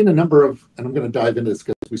 I've seen a number of, and I'm going to dive into this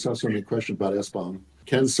because we saw so many questions about SBOM.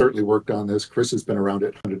 Ken certainly worked on this. Chris has been around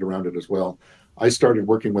it, hunted around it as well. I started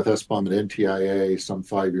working with SBOM at NTIA some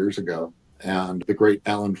 5 years ago. And the great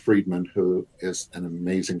Alan Friedman, who is an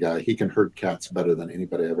amazing guy, he can herd cats better than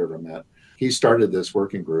anybody I've ever met. He started this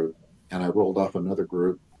working group, and I rolled off another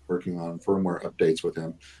group working on firmware updates with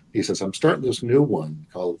him. He says, I'm starting this new one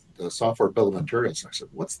called the Software Bill of Materials. And I said,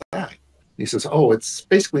 what's that? He says, oh, it's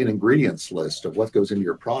basically an ingredients list of what goes into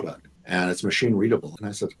your product. and it's machine readable. And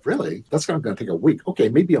I said, really? That's not going to take a week. Okay,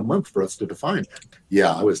 maybe a month for us to define.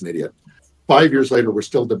 Yeah, I was an idiot. 5 years later, we're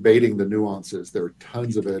still debating the nuances. There are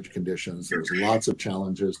tons of edge conditions. There's lots of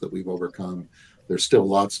challenges that we've overcome. There's still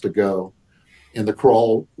lots to go. In the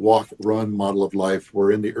crawl, walk, run model of life,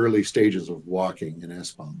 we're in the early stages of walking in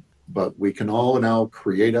SBOM. But we can all now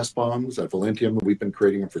create SBOMs at Velentium. We've been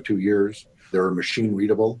creating them for 2 years. They're machine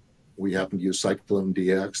readable. We happen to use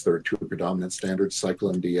CycloneDX. There are two predominant standards,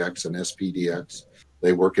 CycloneDX and SPDX.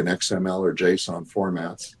 They work in XML or JSON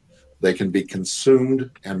formats. They can be consumed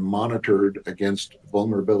and monitored against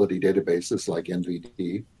vulnerability databases like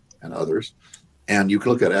NVD and others. And you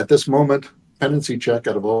can look at this moment, dependency check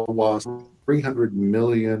out of OWASP, 300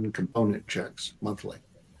 million component checks monthly.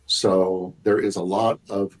 So there is a lot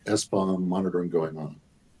of SBOM monitoring going on.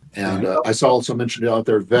 And I saw also mentioned out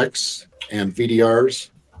there VEX and VDRs.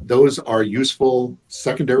 Those are useful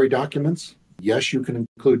secondary documents. Yes, you can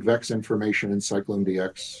include VEX information in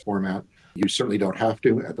CycloneDX format. You certainly don't have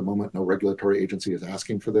to. At the moment, no regulatory agency is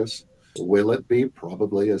asking for this. Will it be?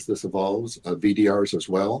 Probably, as this evolves. VDRs as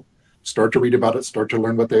well. Start to read about it, start to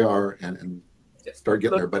learn what they are, and start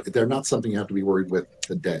getting there. But they're not something you have to be worried with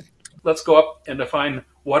today. Let's go up and define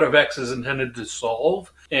what a VEX is intended to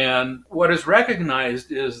solve. And what is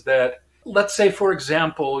recognized is that, let's say, for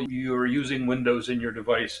example, you were using Windows in your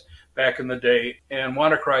device back in the day, and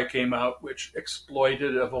WannaCry came out, which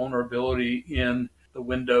exploited a vulnerability in the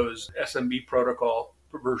Windows SMB protocol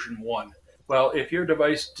for version 1. Well, if your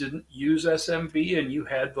device didn't use SMB and you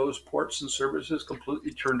had those ports and services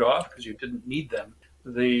completely turned off because you didn't need them,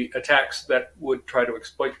 the attacks that would try to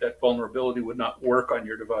exploit that vulnerability would not work on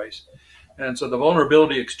your device. And so the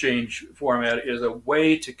vulnerability exchange format is a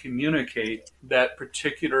way to communicate that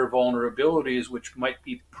particular vulnerabilities, which might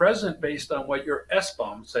be present based on what your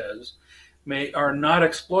SBOM says, are not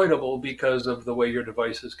exploitable because of the way your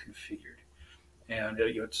device is configured. And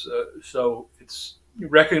it's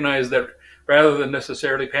recognize that rather than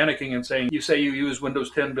necessarily panicking and saying, you say you use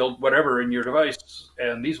Windows 10 build whatever in your device,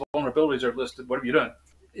 and these vulnerabilities are listed, what have you done?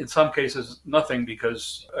 In some cases, nothing,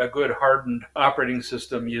 because a good hardened operating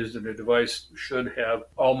system used in a device should have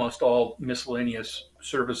almost all miscellaneous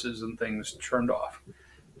services and things turned off.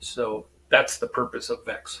 So that's the purpose of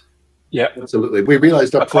VEX. Yeah, absolutely. We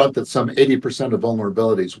realized up front that some 80% of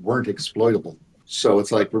vulnerabilities weren't exploitable. So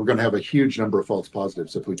it's like we're going to have a huge number of false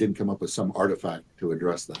positives if we didn't come up with some artifact to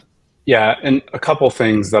address that. Yeah, and a couple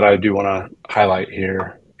things that I do want to highlight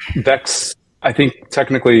here. VEX, I think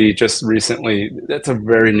technically just recently, that's a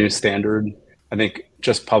very new standard. I think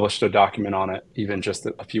just published a document on it even just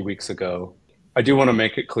a few weeks ago. I do want to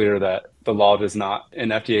make it clear that the law does not,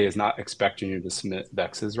 and FDA is not expecting you to submit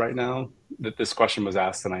VEXs right now. That this question was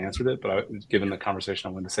asked and I answered it, but given the conversation,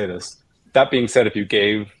 I wanted to say this. That being said,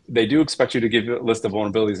 they do expect you to give a list of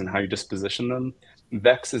vulnerabilities and how you disposition them.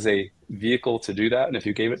 VEX is a vehicle to do that. And if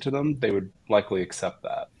you gave it to them, they would likely accept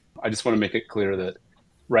that. I just want to make it clear that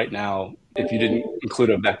right now, if you didn't include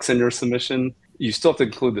a VEX in your submission, you still have to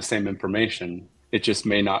include the same information. It just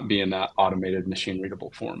may not be in that automated machine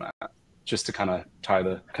readable format, just to kind of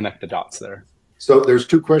connect the dots there. So there's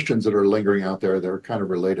two questions that are lingering out there that are kind of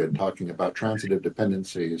related, talking about transitive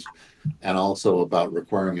dependencies and also about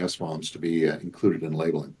requiring SBOMs to be included in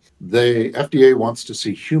labeling. The FDA wants to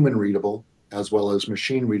see human readable as well as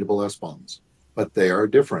machine readable SBOMs, but they are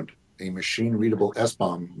different. A machine readable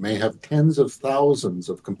SBOM may have tens of thousands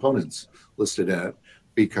of components listed in it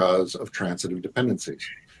because of transitive dependencies.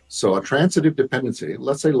 So a transitive dependency,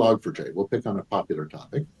 let's say Log4j, we'll pick on a popular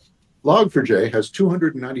topic. Log4j has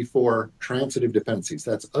 294 transitive dependencies.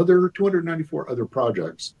 That's 294 other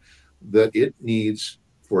projects that it needs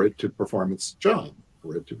for it to perform its job,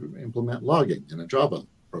 for it to implement logging in a Java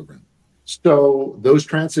program. So those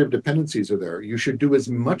transitive dependencies are there. You should do as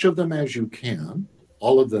much of them as you can,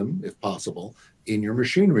 all of them, if possible, in your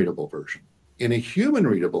machine readable version. In a human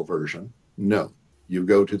readable version, no. You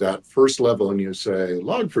go to that first level and you say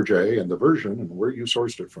Log4j and the version and where you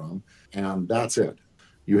sourced it from, and that's it.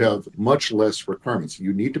 You have much less requirements.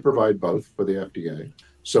 You need to provide both for the FDA.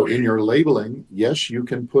 So in your labeling, yes, you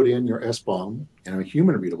can put in your SBOM in a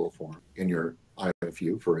human readable form in your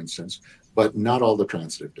IFU, for instance, but not all the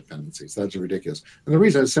transitive dependencies. That's ridiculous. And the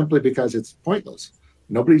reason is simply because it's pointless.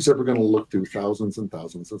 Nobody's ever going to look through thousands and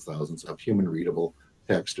thousands and thousands of human readable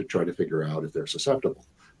text to try to figure out if they're susceptible.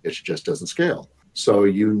 It just doesn't scale. So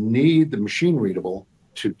you need the machine readable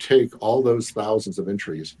to take all those thousands of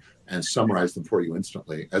entries and summarize them for you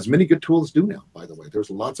instantly, as many good tools do now, by the way. There's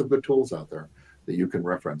lots of good tools out there that you can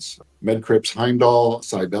reference. Medcrypt's Heimdall,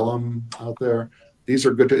 Cybellum out there. These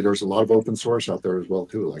are good. There's a lot of open source out there as well,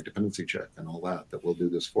 too, like Dependency Check and all that will do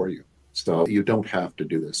this for you. So you don't have to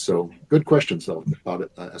do this. So good questions, though, about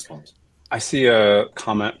it, SBOMs. I see a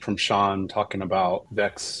comment from Sean talking about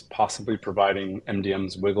VEX possibly providing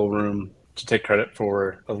MDM's wiggle room to take credit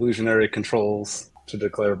for illusionary controls to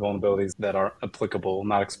declare vulnerabilities that are applicable,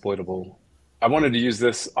 not exploitable. I wanted to use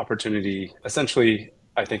this opportunity, essentially,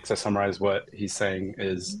 I think to summarize what he's saying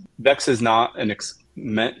is VEX is not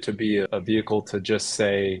meant to be a vehicle to just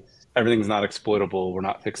say everything's not exploitable, we're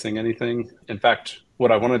not fixing anything. In fact,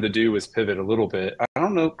 what I wanted to do was pivot a little bit. I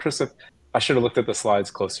don't know, Chris, if I should have looked at the slides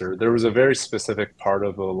closer. There was a very specific part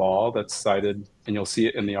of the law that's cited, and you'll see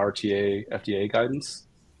it in the RTA FDA guidance.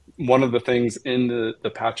 One of the things in the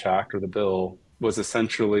Patch Act or the bill was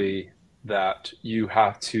essentially that you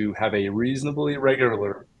have to have a reasonably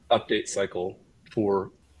regular update cycle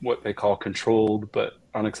for what they call controlled but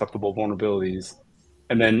unacceptable vulnerabilities.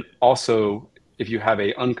 And then also, if you have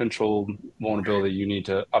a uncontrolled vulnerability, you need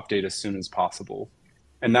to update as soon as possible.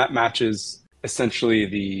 And that matches essentially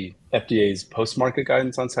the FDA's post-market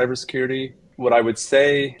guidance on cybersecurity. What I would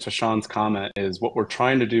say to Sean's comment is what we're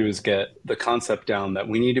trying to do is get the concept down that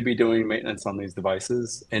we need to be doing maintenance on these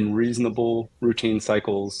devices, and reasonable routine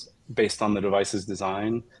cycles based on the device's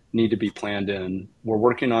design need to be planned in. We're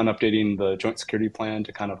working on updating the joint security plan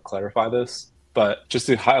to kind of clarify this. But just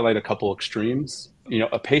to highlight a couple extremes,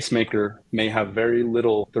 a pacemaker may have very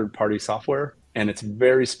little third-party software, and it's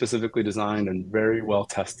very specifically designed and very well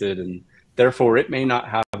tested, and therefore it may not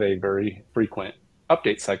have a very frequent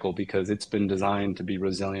update cycle because it's been designed to be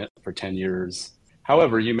resilient for 10 years.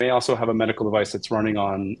 However, you may also have a medical device that's running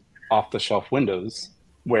on off-the-shelf Windows,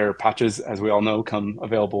 where patches, as we all know, come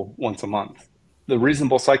available once a month. The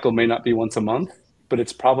reasonable cycle may not be once a month, but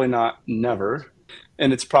it's probably not never.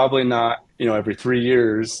 And it's probably not, every 3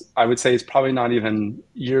 years. I would say it's probably not even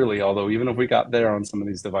yearly, although even if we got there on some of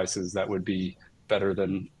these devices, that would be better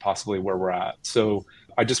than possibly where we're at. So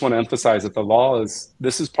I just want to emphasize that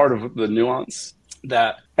this is part of the nuance,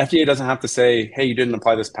 that FDA doesn't have to say, hey, you didn't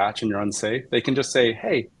apply this patch and you're unsafe. They can just say,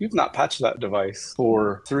 hey, you've not patched that device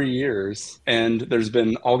for 3 years and there's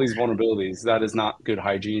been all these vulnerabilities. That is not good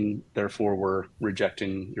hygiene. Therefore, we're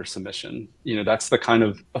rejecting your submission. That's the kind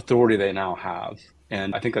of authority they now have.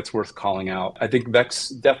 And I think that's worth calling out. I think VEX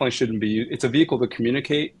definitely shouldn't be, it's a vehicle to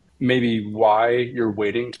communicate maybe why you're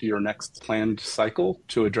waiting to your next planned cycle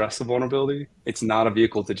to address a vulnerability. It's not a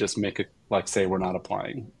vehicle to just make it like say we're not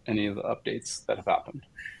applying any of the updates that have happened.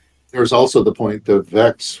 There's also the point of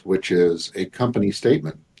VEX, which is a company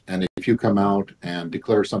statement. And if you come out and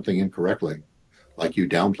declare something incorrectly, like you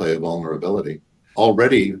downplay a vulnerability,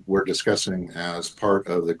 already we're discussing as part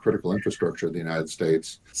of the critical infrastructure of the United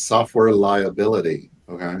States, software liability.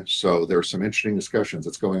 Okay, so there's some interesting discussions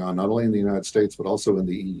that's going on not only in the United States, but also in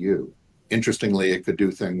the EU. Interestingly, it could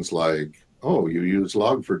do things like, oh, you use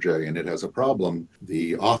Log4j and it has a problem.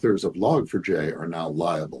 The authors of Log4j are now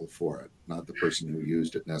liable for it, not the person who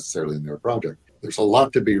used it necessarily in their project. There's a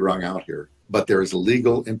lot to be wrung out here, but there's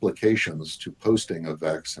legal implications to posting a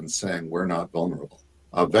VEX and saying we're not vulnerable.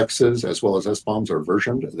 VEXs as well as SBOMs are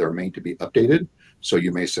versioned. They're made to be updated. So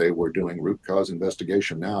you may say we're doing root cause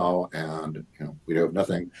investigation now and we have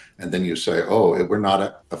nothing. And then you say, oh, we're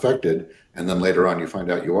not affected. And then later on you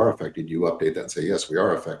find out you are affected. You update that and say, yes, we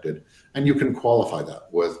are affected. And you can qualify that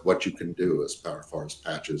with what you can do as far as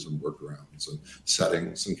patches and workarounds and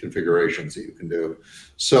settings and configurations that you can do.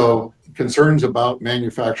 So concerns about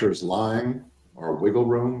manufacturers lying or wiggle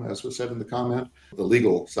room, as was said in the comment, the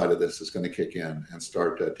legal side of this is going to kick in and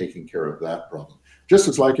start taking care of that problem. Just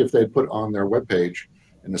as like if they put on their webpage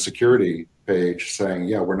in the security page saying,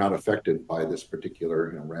 yeah, we're not affected by this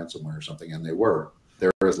particular ransomware or something, and they were,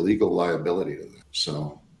 there is legal liability to that.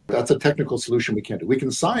 So that's a technical solution we can't do. We can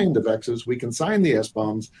sign the VEXs, we can sign the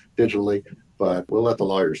SBOMs digitally, but we'll let the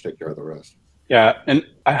lawyers take care of the rest. Yeah, and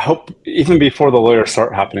I hope even before the lawyers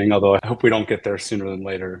start happening, although I hope we don't get there sooner than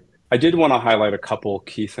later, I did want to highlight a couple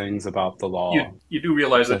key things about the law. You do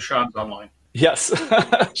realize that Sean's online. Yes,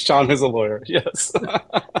 Sean is a lawyer. Yes.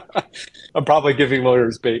 I'm probably giving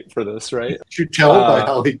lawyers bait for this, right? Did you tell by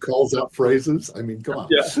how he calls out phrases? I mean, come on.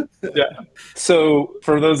 Yeah. So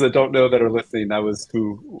for those that don't know that are listening, that was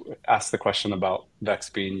who asked the question about VEX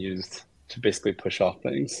being used to basically push off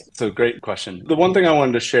things. So great question. The one thing I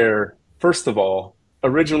wanted to share, first of all,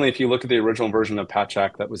 originally, if you look at the original version of Patch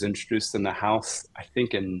Act that was introduced in the House, I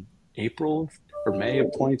think in April or May of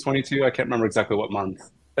 2022, I can't remember exactly what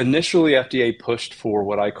month. Initially, FDA pushed for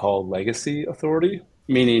what I call legacy authority,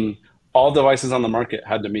 meaning all devices on the market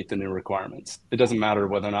had to meet the new requirements. It doesn't matter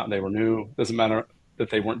whether or not they were new. It doesn't matter that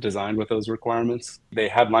they weren't designed with those requirements. They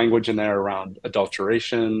had language in there around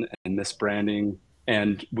adulteration and misbranding,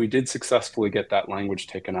 and we did successfully get that language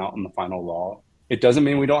taken out in the final law. It doesn't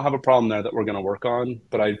mean we don't have a problem there that we're going to work on,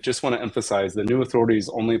 but I just want to emphasize the new authorities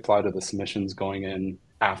only apply to the submissions going in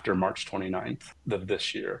after March 29th of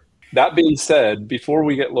this year. That being said, before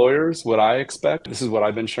we get lawyers, what I expect, this is what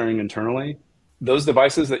I've been sharing internally, those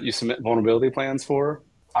devices that you submit vulnerability plans for,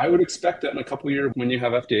 I would expect that in a couple of years when you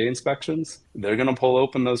have FDA inspections, they're going to pull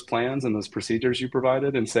open those plans and those procedures you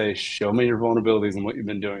provided and say, show me your vulnerabilities and what you've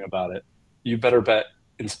been doing about it. You better bet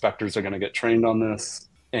inspectors are going to get trained on this,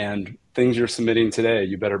 and things you're submitting today,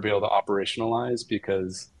 you better be able to operationalize,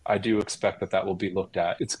 because I do expect that that will be looked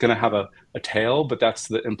at. It's going to have a tail, but that's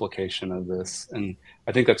the implication of this. And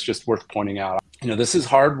I think that's just worth pointing out. This is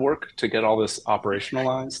hard work to get all this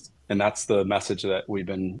operationalized. And that's the message that we've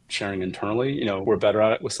been sharing internally. We're better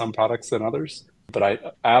at it with some products than others, but I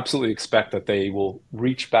absolutely expect that they will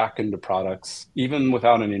reach back into products even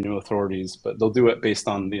without any new authorities, but they'll do it based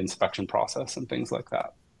on the inspection process and things like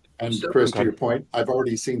that. And Chris, to your point, I've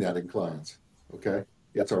already seen that in clients. Okay.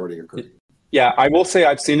 It's already occurred. Yeah, I will say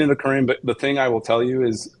I've seen it occurring, but the thing I will tell you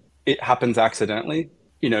is it happens accidentally.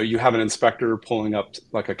 You have an inspector pulling up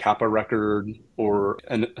like a CAPA record or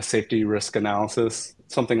a safety risk analysis,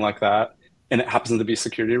 something like that, and it happens to be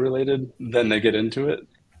security related, then they get into it.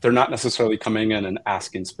 They're not necessarily coming in and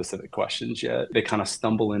asking specific questions yet. They kind of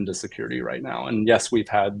stumble into security right now. And yes, we've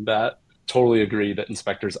had that. Totally agree that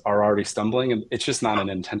inspectors are already stumbling, and it's just not an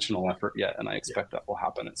intentional effort yet. And I expect that will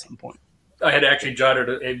happen at some point. I had actually jotted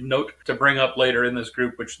a note to bring up later in this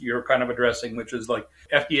group, which you're kind of addressing, which is like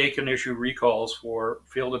FDA can issue recalls for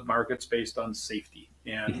fielded markets based on safety.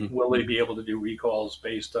 And will they be able to do recalls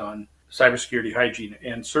based on cybersecurity hygiene?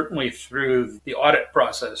 And certainly through the audit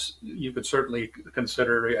process, you could certainly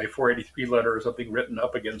consider a 483 letter or something written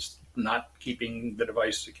up against not keeping the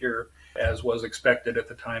device secure as was expected at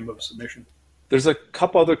the time of submission. There's a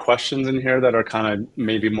couple other questions in here that are kind of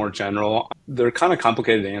maybe more general. They're kind of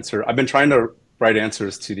complicated to answer. I've been trying to write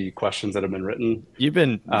answers to the questions that have been written. You've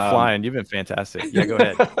been flying. You've been fantastic. Yeah, go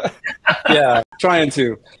ahead. Yeah, trying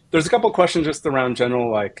to. There's a couple questions just around general,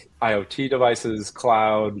 like IoT devices,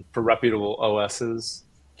 cloud, for reputable OSs.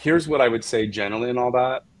 Here's what I would say generally in all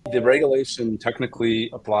that. The regulation technically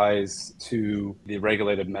applies to the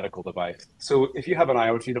regulated medical device. So if you have an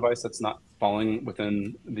IoT device that's not falling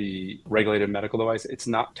within the regulated medical device, it's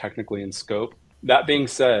not technically in scope. That being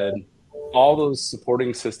said, all those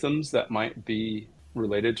supporting systems that might be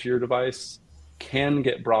related to your device can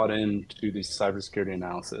get brought into the cybersecurity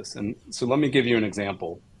analysis. And so let me give you an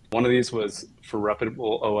example. One of these was for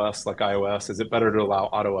reputable OS like iOS. Is it better to allow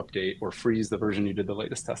auto update or freeze the version you did the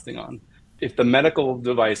latest testing on? If the medical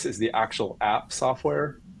device is the actual app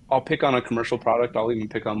software, I'll pick on a commercial product. I'll even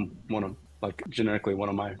pick on generically one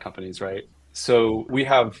of my companies, right? So we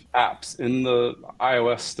have apps in the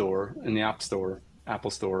iOS store, in the App Store, Apple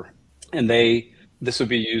Store, and this would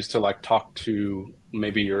be used to talk to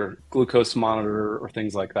maybe your glucose monitor or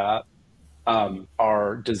things like that,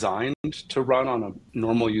 are designed to run on a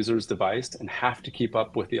normal user's device and have to keep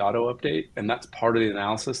up with the auto update. And that's part of the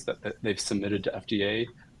analysis that they've submitted to FDA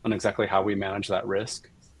on exactly how we manage that risk.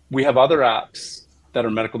 We have other apps that are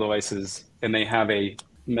medical devices, and they have a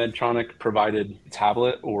Medtronic provided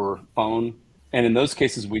tablet or phone. And in those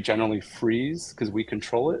cases, we generally freeze because we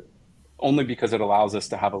control it, only because it allows us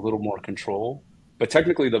to have a little more control. But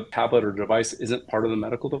technically the tablet or device isn't part of the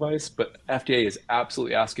medical device, but FDA is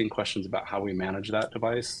absolutely asking questions about how we manage that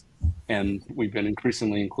device. And we've been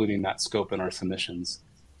increasingly including that scope in our submissions.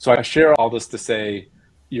 So I share all this to say,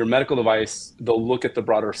 your medical device, they'll look at the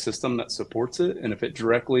broader system that supports it. And if it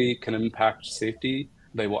directly can impact safety,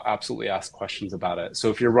 they will absolutely ask questions about it. So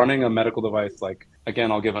if you're running a medical device, again,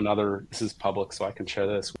 I'll give another, this is public, so I can share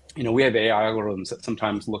this. We have AI algorithms that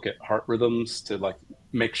sometimes look at heart rhythms to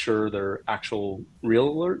make sure they're actual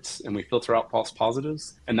real alerts, and we filter out false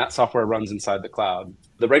positives. And that software runs inside the cloud.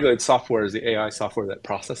 The regulated software is the AI software that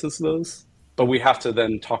processes those. But we have to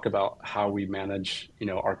then talk about how we manage,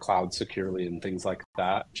 our cloud securely and things like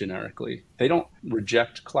that generically. They don't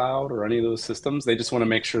reject cloud or any of those systems. They just want to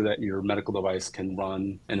make sure that your medical device can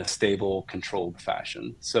run in a stable, controlled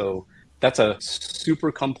fashion. So that's a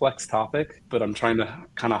super complex topic, but I'm trying to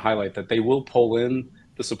kind of highlight that they will pull in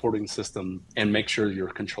the supporting system and make sure you're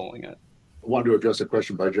controlling it. I wanted to address a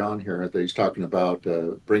question by John here that he's talking about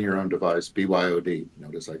bring your own device, BYOD.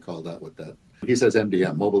 Notice I called that with that. He says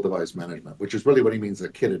MDM, mobile device management, which is really what he means, a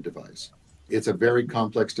kitted device. It's a very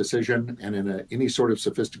complex decision, and in any sort of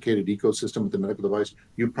sophisticated ecosystem with the medical device,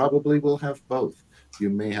 you probably will have both.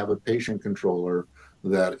 You may have a patient controller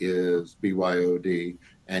that is BYOD,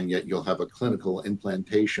 and yet you'll have a clinical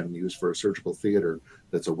implantation used for a surgical theater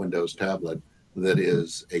that's a Windows tablet that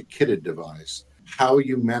is a kitted device. How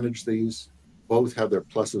you manage these both have their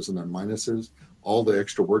pluses and their minuses. all the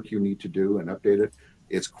extra work you need to do and update it.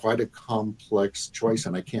 It's quite a complex choice,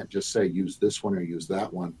 and I can't just say use this one or use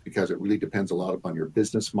that one, because it really depends a lot upon your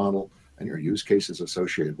business model and your use cases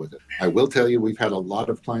associated with it. I will tell you, we've had a lot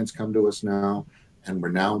of clients come to us now, and we're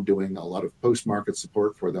now doing a lot of post-market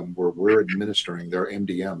support for them where we're administering their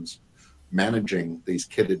MDMs, managing these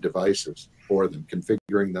kitted devices for them,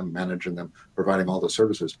 configuring them, managing them, providing all the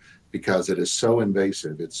services, because it is so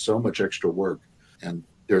invasive. It's so much extra work. And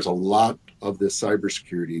there's a lot of this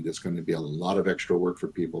cybersecurity that's going to be a lot of extra work for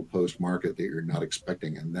people post-market that you're not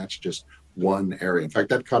expecting. And that's just one area. In fact,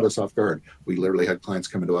 that caught us off guard. We literally had clients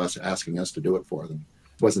coming to us asking us to do it for them.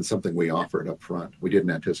 It wasn't something we offered up front. We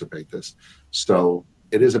didn't anticipate this. So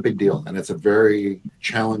it is a big deal. And it's a very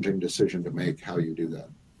challenging decision to make how you do that.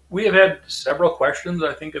 We have had several questions,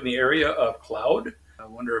 I think, in the area of cloud. I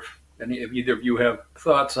wonder if either of you have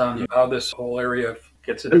thoughts on how this whole area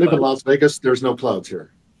gets into I live cloud. in Las Vegas. There's no clouds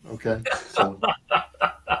here. Okay. So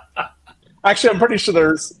Actually, I'm pretty sure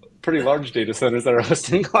there's pretty large data centers that are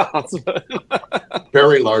hosting clouds.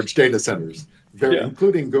 very large data centers,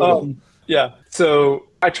 including Google. Yeah. So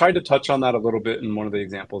I tried to touch on that a little bit in one of the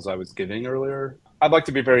examples I was giving earlier. I'd like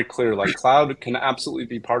to be very clear, like cloud can absolutely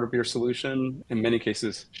be part of your solution. In many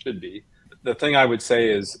cases, should be. The thing I would say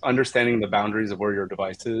is understanding the boundaries of where your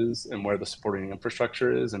device is and where the supporting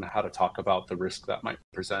infrastructure is and how to talk about the risk that might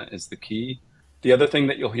present is the key. The other thing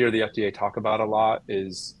that you'll hear the FDA talk about a lot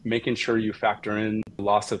is making sure you factor in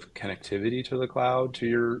loss of connectivity to the cloud to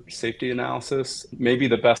your safety analysis. Maybe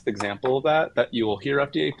the best example of that you will hear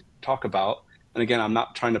FDA talk about, and again, I'm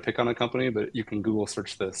not trying to pick on a company, but you can Google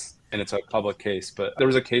search this and it's a public case. But there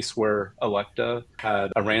was a case where Elekta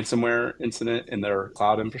had a ransomware incident in their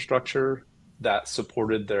cloud infrastructure that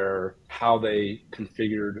supported how they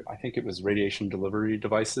configured, I think it was radiation delivery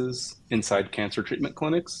devices inside cancer treatment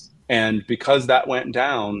clinics. And because that went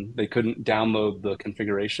down, they couldn't download the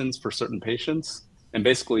configurations for certain patients. And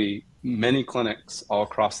basically, many clinics all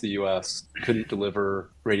across the US couldn't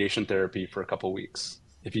deliver radiation therapy for a couple of weeks.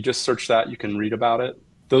 If you just search that, you can read about it.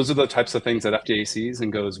 Those are the types of things that FDA sees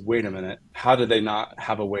and goes, wait a minute, how did they not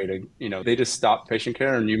have a way to, they just stopped patient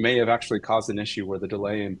care, and you may have actually caused an issue where the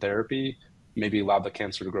delay in therapy maybe allowed the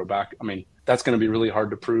cancer to grow back. I mean, that's going to be really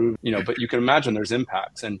hard to prove, but you can imagine there's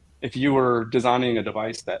impacts. And if you were designing a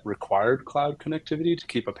device that required cloud connectivity to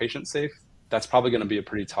keep a patient safe, that's probably going to be a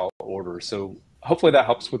pretty tall order. So hopefully that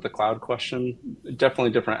helps with the cloud question.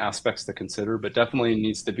 Definitely different aspects to consider, but definitely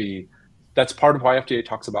needs to be, that's part of why FDA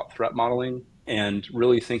talks about threat modeling and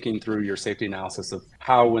really thinking through your safety analysis of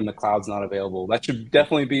how, when the cloud's not available, that should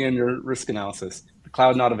definitely be in your risk analysis. The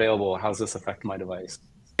cloud not available, how does this affect my device?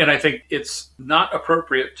 And I think it's not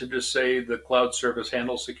appropriate to just say the cloud service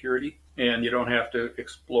handles security, and you don't have to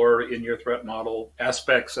explore in your threat model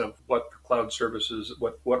aspects of what the cloud services,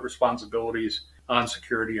 what responsibilities on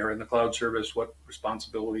security are in the cloud service, what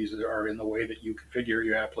responsibilities are in the way that you configure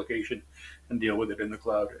your application and deal with it in the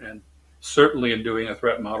cloud. And certainly in doing a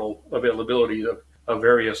threat model, availability of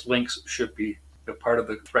various links should be a part of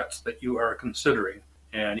the threats that you are considering.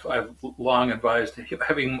 And I've long advised,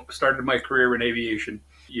 having started my career in aviation,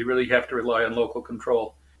 you really have to rely on local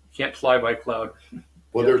control. You can't fly by cloud.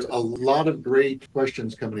 Well, there's a lot of great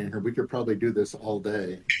questions coming in here. We could probably do this all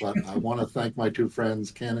day, but I want to thank my two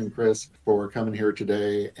friends, Ken and Chris, for coming here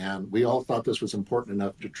today. And we all thought this was important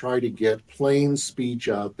enough to try to get plain speech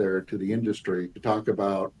out there to the industry to talk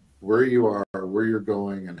about where you are, where you're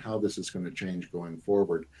going, and how this is going to change going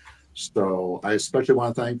forward. So I especially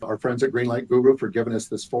want to thank our friends at Greenlight Guru for giving us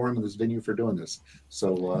this forum and this venue for doing this.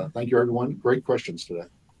 So thank you, everyone. Great questions today.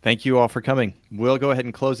 Thank you all for coming. We'll go ahead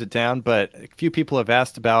and close it down, but a few people have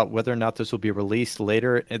asked about whether or not this will be released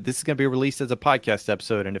later. This is going to be released as a podcast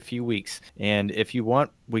episode in a few weeks. And if you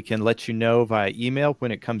want, we can let you know via email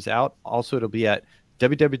when it comes out. Also, it'll be at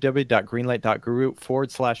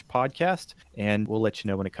www.greenlight.guru/podcast, and we'll let you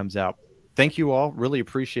know when it comes out. Thank you all. Really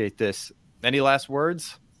appreciate this. Any last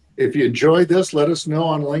words? If you enjoyed this, let us know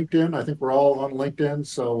on LinkedIn. I think we're all on LinkedIn,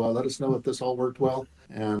 so let us know if this all worked well.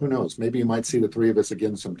 And who knows, maybe you might see the three of us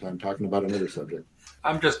again sometime talking about another subject.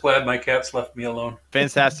 I'm just glad my cats left me alone.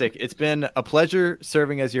 Fantastic. It's been a pleasure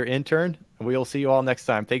serving as your intern. We'll see you all next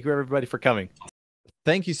time. Thank you, everybody, for coming.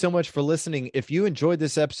 Thank you so much for listening. If you enjoyed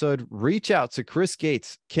this episode, reach out to Chris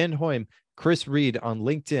Gates, Ken Hoyme, Chris Reed on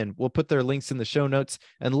LinkedIn. We'll put their links in the show notes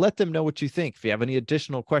and let them know what you think. If you have any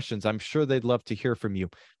additional questions, I'm sure they'd love to hear from you.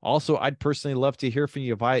 Also, I'd personally love to hear from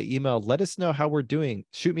you via email. Let us know how we're doing.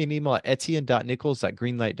 Shoot me an email at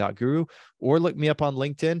etienne.nichols@greenlight.guru or look me up on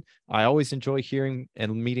LinkedIn. I always enjoy hearing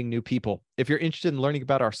and meeting new people. If you're interested in learning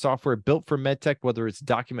about our software built for MedTech, whether it's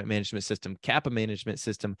document management system, CAPA management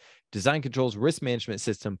system, design controls, risk management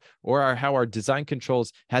system, or how our design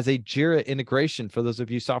controls has a JIRA integration for those of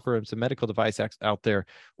you software and medical device out there,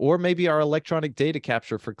 or maybe our electronic data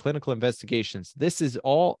capture for clinical investigations. This is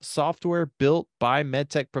all software built by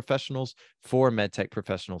MedTech professionals for MedTech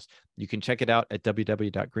professionals. You can check it out at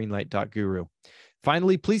www.greenlight.guru.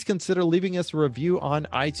 Finally, please consider leaving us a review on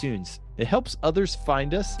iTunes. It helps others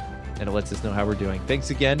find us and it lets us know how we're doing.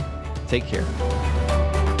 Thanks again. Take care.